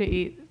Amazing. much to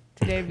eat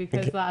today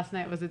because last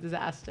night was a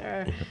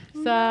disaster.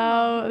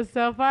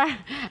 So far,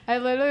 I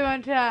literally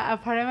went to a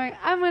party. I'm like,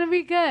 I'm gonna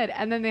be good,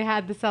 and then they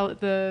had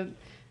the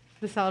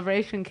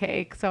celebration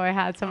cake, so I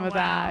had some of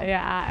that.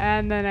 Yeah,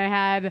 and then I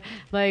had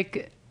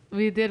like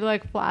we did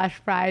like flash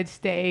fried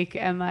steak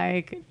and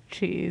like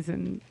cheese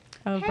and.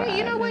 Hey,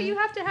 you know what? You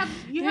have to have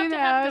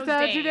those so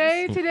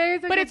days. today is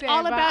a But good it's day,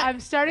 all about- I'm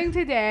starting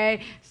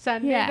today,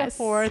 Sunday Yes.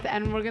 the 4th,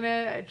 and we're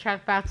gonna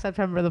check back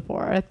September the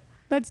 4th.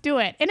 Let's do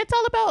it. And it's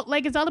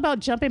all about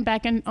jumping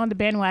back on the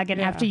bandwagon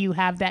after you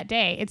have that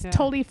day. It's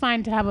totally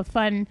fine to have a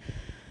fun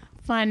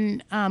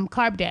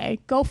carb day.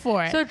 Go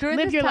for it. So during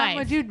Live this your time,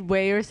 life. would you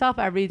weigh yourself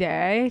every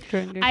day?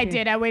 I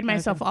did. I weighed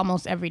myself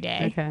almost every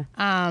day. Okay.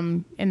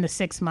 In the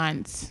 6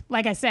 months.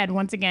 Like I said,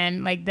 once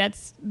again, like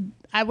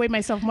I weighed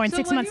myself more in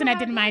 6 months than I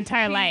did in my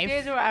entire life.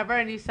 Days or whatever,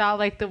 and you saw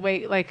like the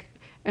weight like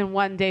in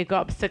one day go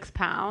up 6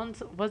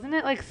 pounds. Wasn't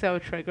it like so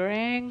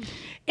triggering?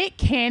 It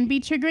can be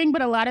triggering,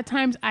 but a lot of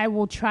times I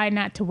will try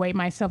not to weigh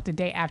myself the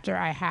day after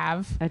I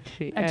have A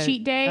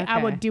cheat day. I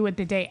okay. would do it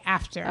the day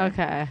after.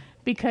 Okay.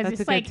 Because That's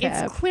it's a like good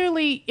tip.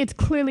 it's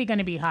clearly going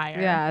to be higher.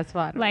 Yeah, that's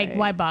fine. Like right?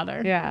 why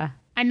bother? Yeah.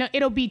 I know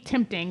it'll be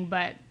tempting,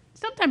 but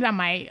sometimes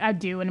I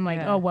do, and I'm like,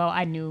 oh well,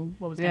 I knew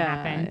what was gonna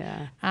happen.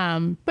 Yeah.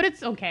 But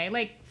it's okay.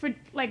 Like for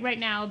like right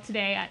now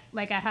today, I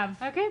have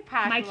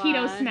my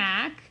keto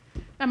snack.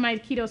 My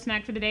keto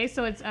snack for the day.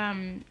 So it's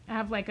I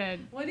have like a.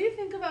 What do you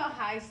think about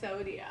high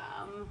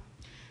sodium?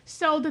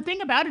 So the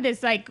thing about it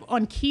is like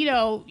on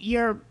keto,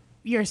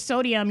 your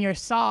sodium, your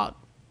salt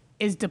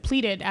is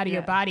depleted out of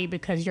your body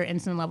because your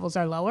insulin levels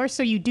are lower.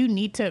 So you do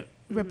need to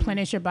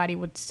replenish your body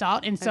with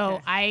salt. And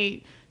so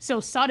so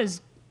salt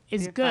is You're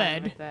fine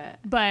good, with it.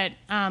 but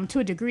to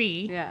a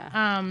degree.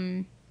 Yeah.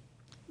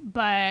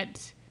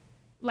 But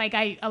like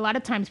a lot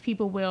of times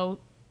people will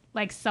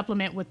like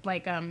supplement with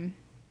like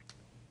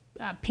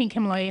pink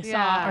Himalaya salt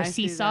Yeah, or I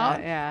sea see salt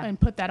that, yeah. and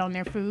put that on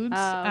their foods.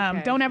 Oh,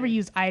 okay, Don't I ever see.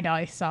 use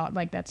iodized salt.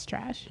 Like that's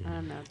trash. I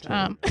don't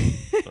know.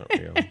 Not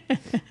real.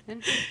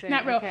 Interesting.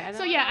 Not real. Okay, and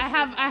So then yeah, what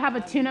else I have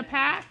a tuna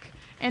pack,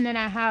 and then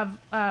I have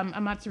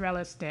a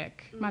mozzarella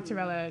stick,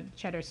 mozzarella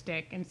cheddar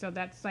stick, and so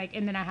that's like,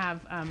 and then I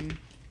have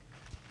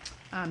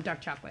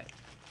dark chocolate.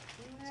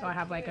 So I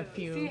have like a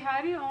few. See,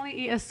 how do you only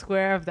eat a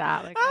square of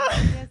that? Like,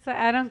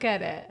 I don't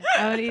get it.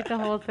 I would eat the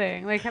whole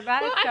thing. Like that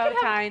Well, is I so could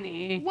have-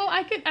 tiny. Well,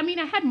 I mean,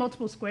 I had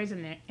multiple squares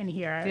in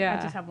here. Yeah.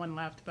 I just have one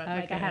left, but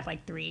like I Okay. had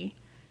like 3,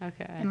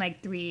 Okay. and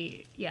like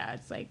 3, yeah,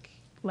 it's like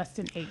less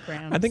than 8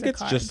 grams. I think of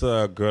it's carbs. just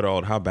a good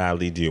old how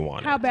badly do you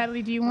want How it?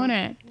 badly do you want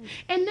it?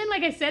 And then,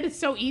 like I said, it's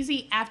so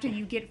easy after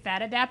you get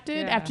fat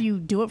adapted, Yeah. after you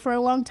do it for a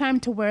long time,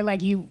 to where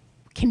like you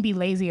can be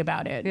lazy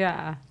about it.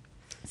 Yeah.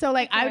 So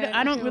like Okay,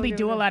 I don't okay, really we'll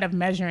do give a it- lot of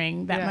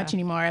measuring that Yeah. much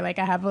anymore. Like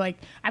I feel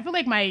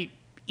like my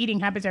eating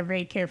habits are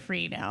very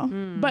carefree now.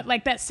 But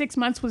like that 6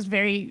 months I was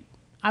very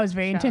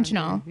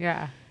intentional.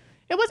 Yeah.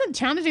 It wasn't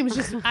challenging. It was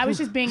just I was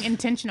just being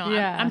intentional.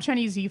 Yeah. I'm trying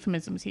to use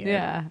euphemisms here.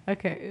 Yeah.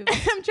 Okay.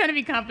 I'm trying to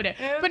be confident,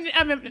 but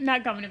I'm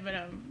not confident, but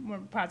more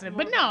positive.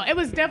 But no, it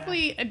was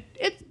definitely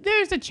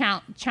there's a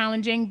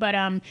challenging, but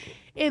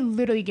it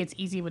literally gets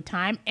easy with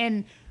time.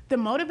 And the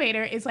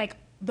motivator is like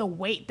the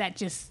weight that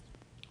just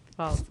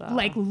Falls off.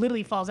 like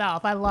literally falls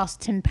off. I lost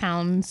 10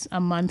 pounds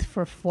a month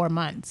for 4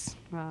 months.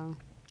 Wow.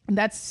 And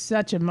that's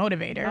such a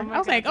motivator. Oh my I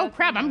was God, like, oh that's a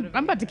crap, I'm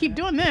about to keep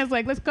doing this.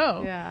 Like, let's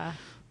go. Yeah.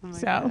 Oh my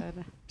So-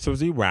 God. So as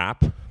we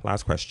wrap,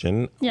 last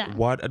question. Yeah.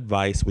 What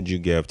advice would you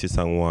give to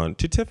someone,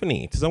 to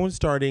Tiffany, to someone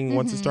starting,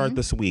 wants to start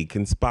this week,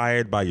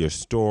 inspired by your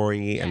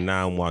story and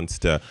now wants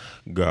to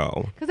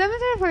go? Because I'm the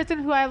type of person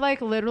who I like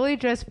literally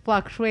just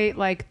fluctuate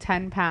like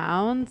 10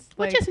 pounds,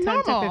 Which like is 10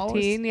 normal. to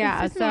 15. It's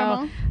Yeah. just So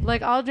normal.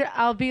 like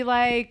I'll be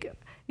like,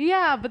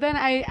 yeah, but then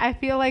I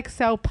feel like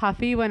so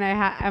puffy when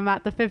I'm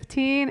at the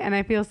 15, and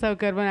I feel so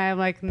good when I'm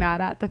like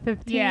not at the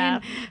 15. Yeah.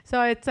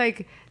 So it's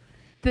like,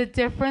 the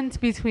difference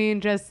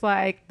between just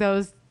like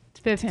those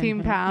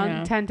 15 pounds,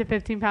 yeah. 10 to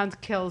 15 pounds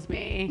kills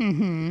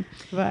me.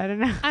 But I don't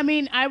know. I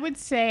mean, I would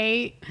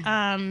say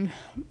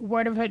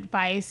word of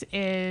advice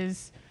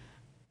is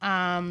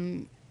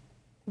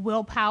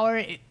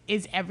willpower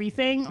is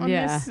everything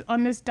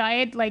on this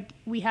diet. Like,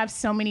 we have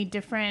so many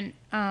different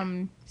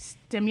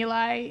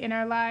stimuli in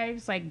our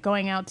lives, like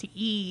going out to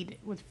eat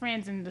with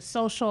friends and the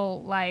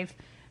social life,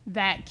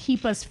 that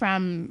keep us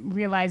from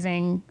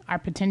realizing our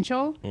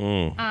potential.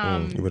 You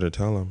better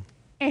tell them.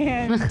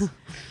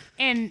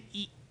 And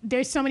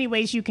there's so many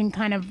ways you can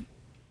kind of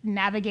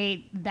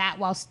navigate that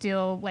while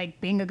still like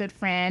being a good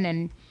friend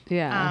and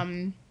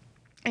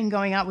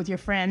going out with your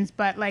friends.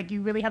 But like,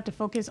 you really have to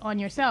focus on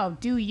yourself.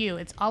 Do you.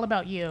 It's all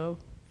about you.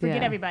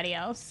 Forget everybody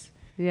else.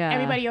 Yeah.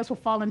 Everybody else will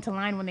fall into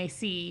line when they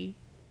see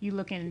you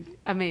looking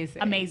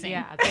amazing.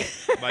 Yeah.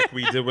 Like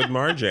we did with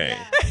Marjay.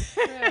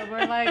 Yeah,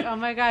 we're like, oh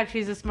my God,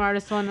 she's the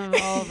smartest one of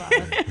all of us.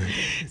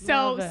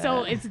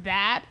 So it's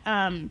that.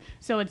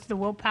 So it's the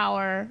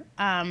willpower.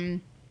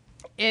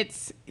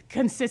 It's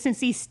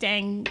consistency,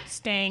 staying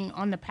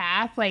on the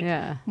path. Like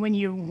when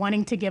you're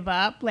wanting to give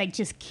up, like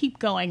just keep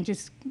going.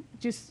 Just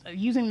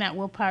using that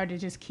willpower to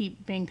just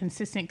keep being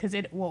consistent, because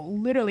it will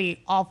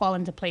literally all fall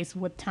into place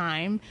with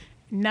time.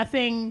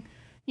 Nothing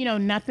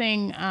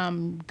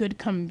good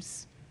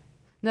comes.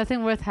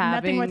 Nothing worth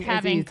having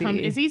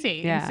is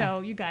easy. Yeah. And so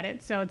you got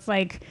it. So it's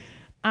like,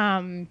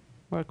 you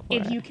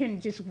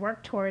can just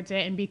work towards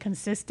it and be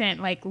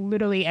consistent, like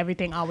literally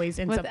everything always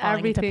ends up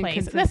falling into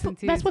place.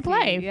 That's with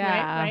life,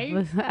 right?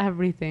 With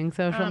everything,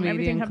 social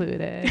media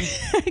included.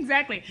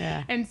 Exactly.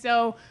 Yeah. And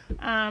so,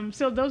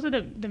 so those are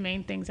the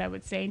main things I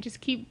would say.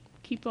 Just keep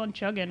on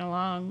chugging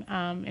along,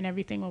 and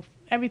everything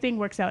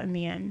works out in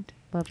the end.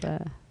 Love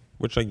that.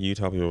 Which, like, you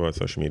tell people about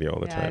social media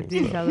all the time. I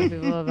do tell the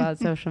people about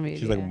social media.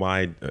 She's like,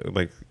 why?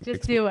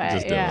 Just do it.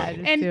 Just do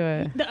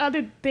it. The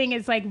other thing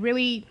is, like,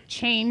 really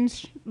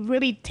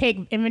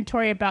take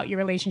inventory about your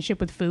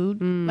relationship with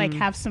food. Like,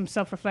 have some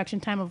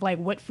self-reflection time of, like,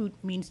 what food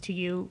means to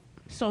you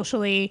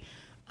socially,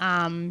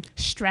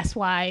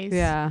 stress-wise.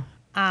 Yeah.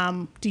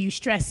 Do you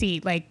stress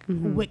eat? Like,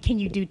 what can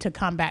you do to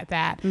combat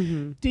that?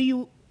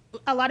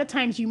 A lot of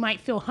times you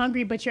might feel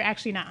hungry, but you're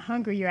actually not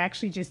hungry. You're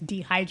actually just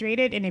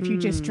dehydrated. And if you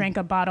just drank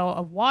a bottle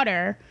of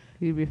water,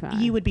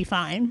 you would be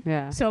fine.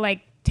 Yeah. So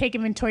like, take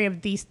inventory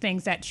of these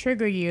things that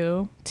trigger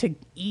you to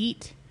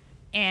eat.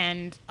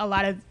 And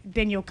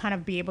then you'll kind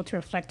of be able to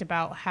reflect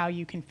about how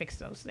you can fix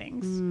those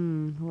things.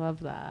 Love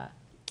that.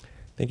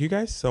 Thank you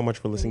guys so much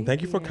for listening.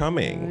 Thank you for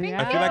coming.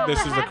 Yeah. I feel like this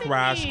is a having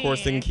crash me.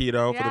 course in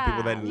keto for the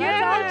people that need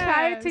Let's all it.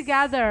 try it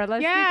together.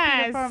 Let's do keto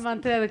Yes. for a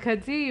month together.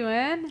 Kudzi, you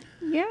in?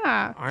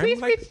 Yeah.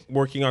 I'm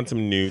working on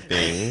some new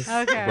things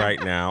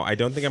right now. I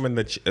don't think I'm in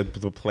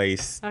the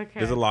place. Okay.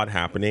 There's a lot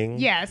happening.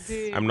 Yes.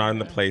 I'm not in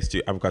the place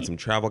to. I've got some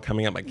travel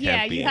coming up. I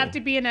can't be. You have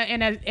to be in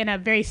a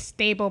very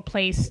stable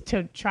place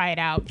to try it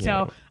out.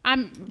 Yeah.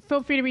 So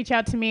feel free to reach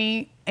out to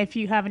me if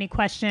you have any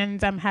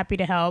questions. I'm happy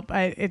to help.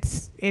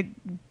 It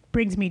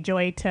brings me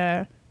joy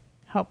to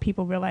help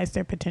people realize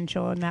their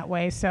potential in that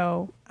way.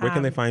 So where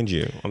can they find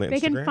you on the Instagram? They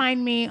can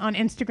find me on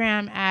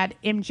Instagram at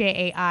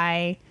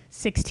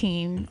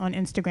MJAI16 on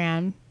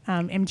Instagram,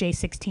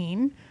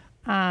 MJ16.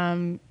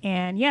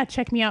 And yeah,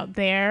 check me out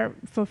there.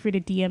 Feel free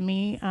to DM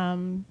me.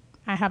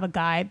 I have a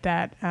guide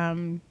that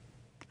I'm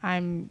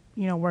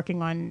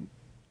working on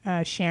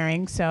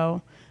sharing.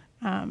 So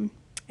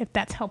if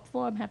that's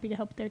helpful, I'm happy to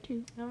help there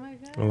too. Oh my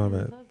God. I love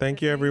it.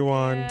 Thank you,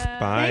 everyone.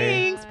 Bye.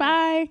 Thanks.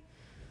 Bye.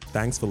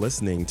 Thanks for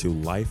listening to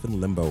Life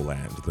in Limbo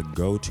Land, the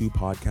go-to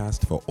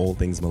podcast for all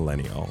things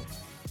millennial.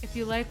 If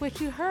you like what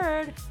you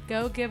heard,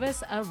 go give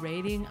us a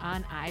rating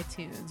on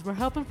iTunes. We're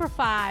hoping for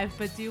 5,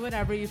 but do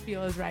whatever you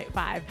feel is right,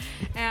 5.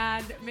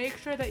 And make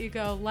sure that you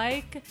go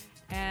like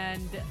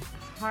and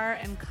heart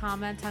and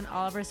comment on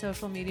all of our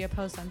social media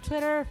posts on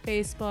Twitter,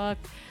 Facebook,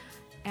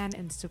 and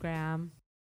Instagram.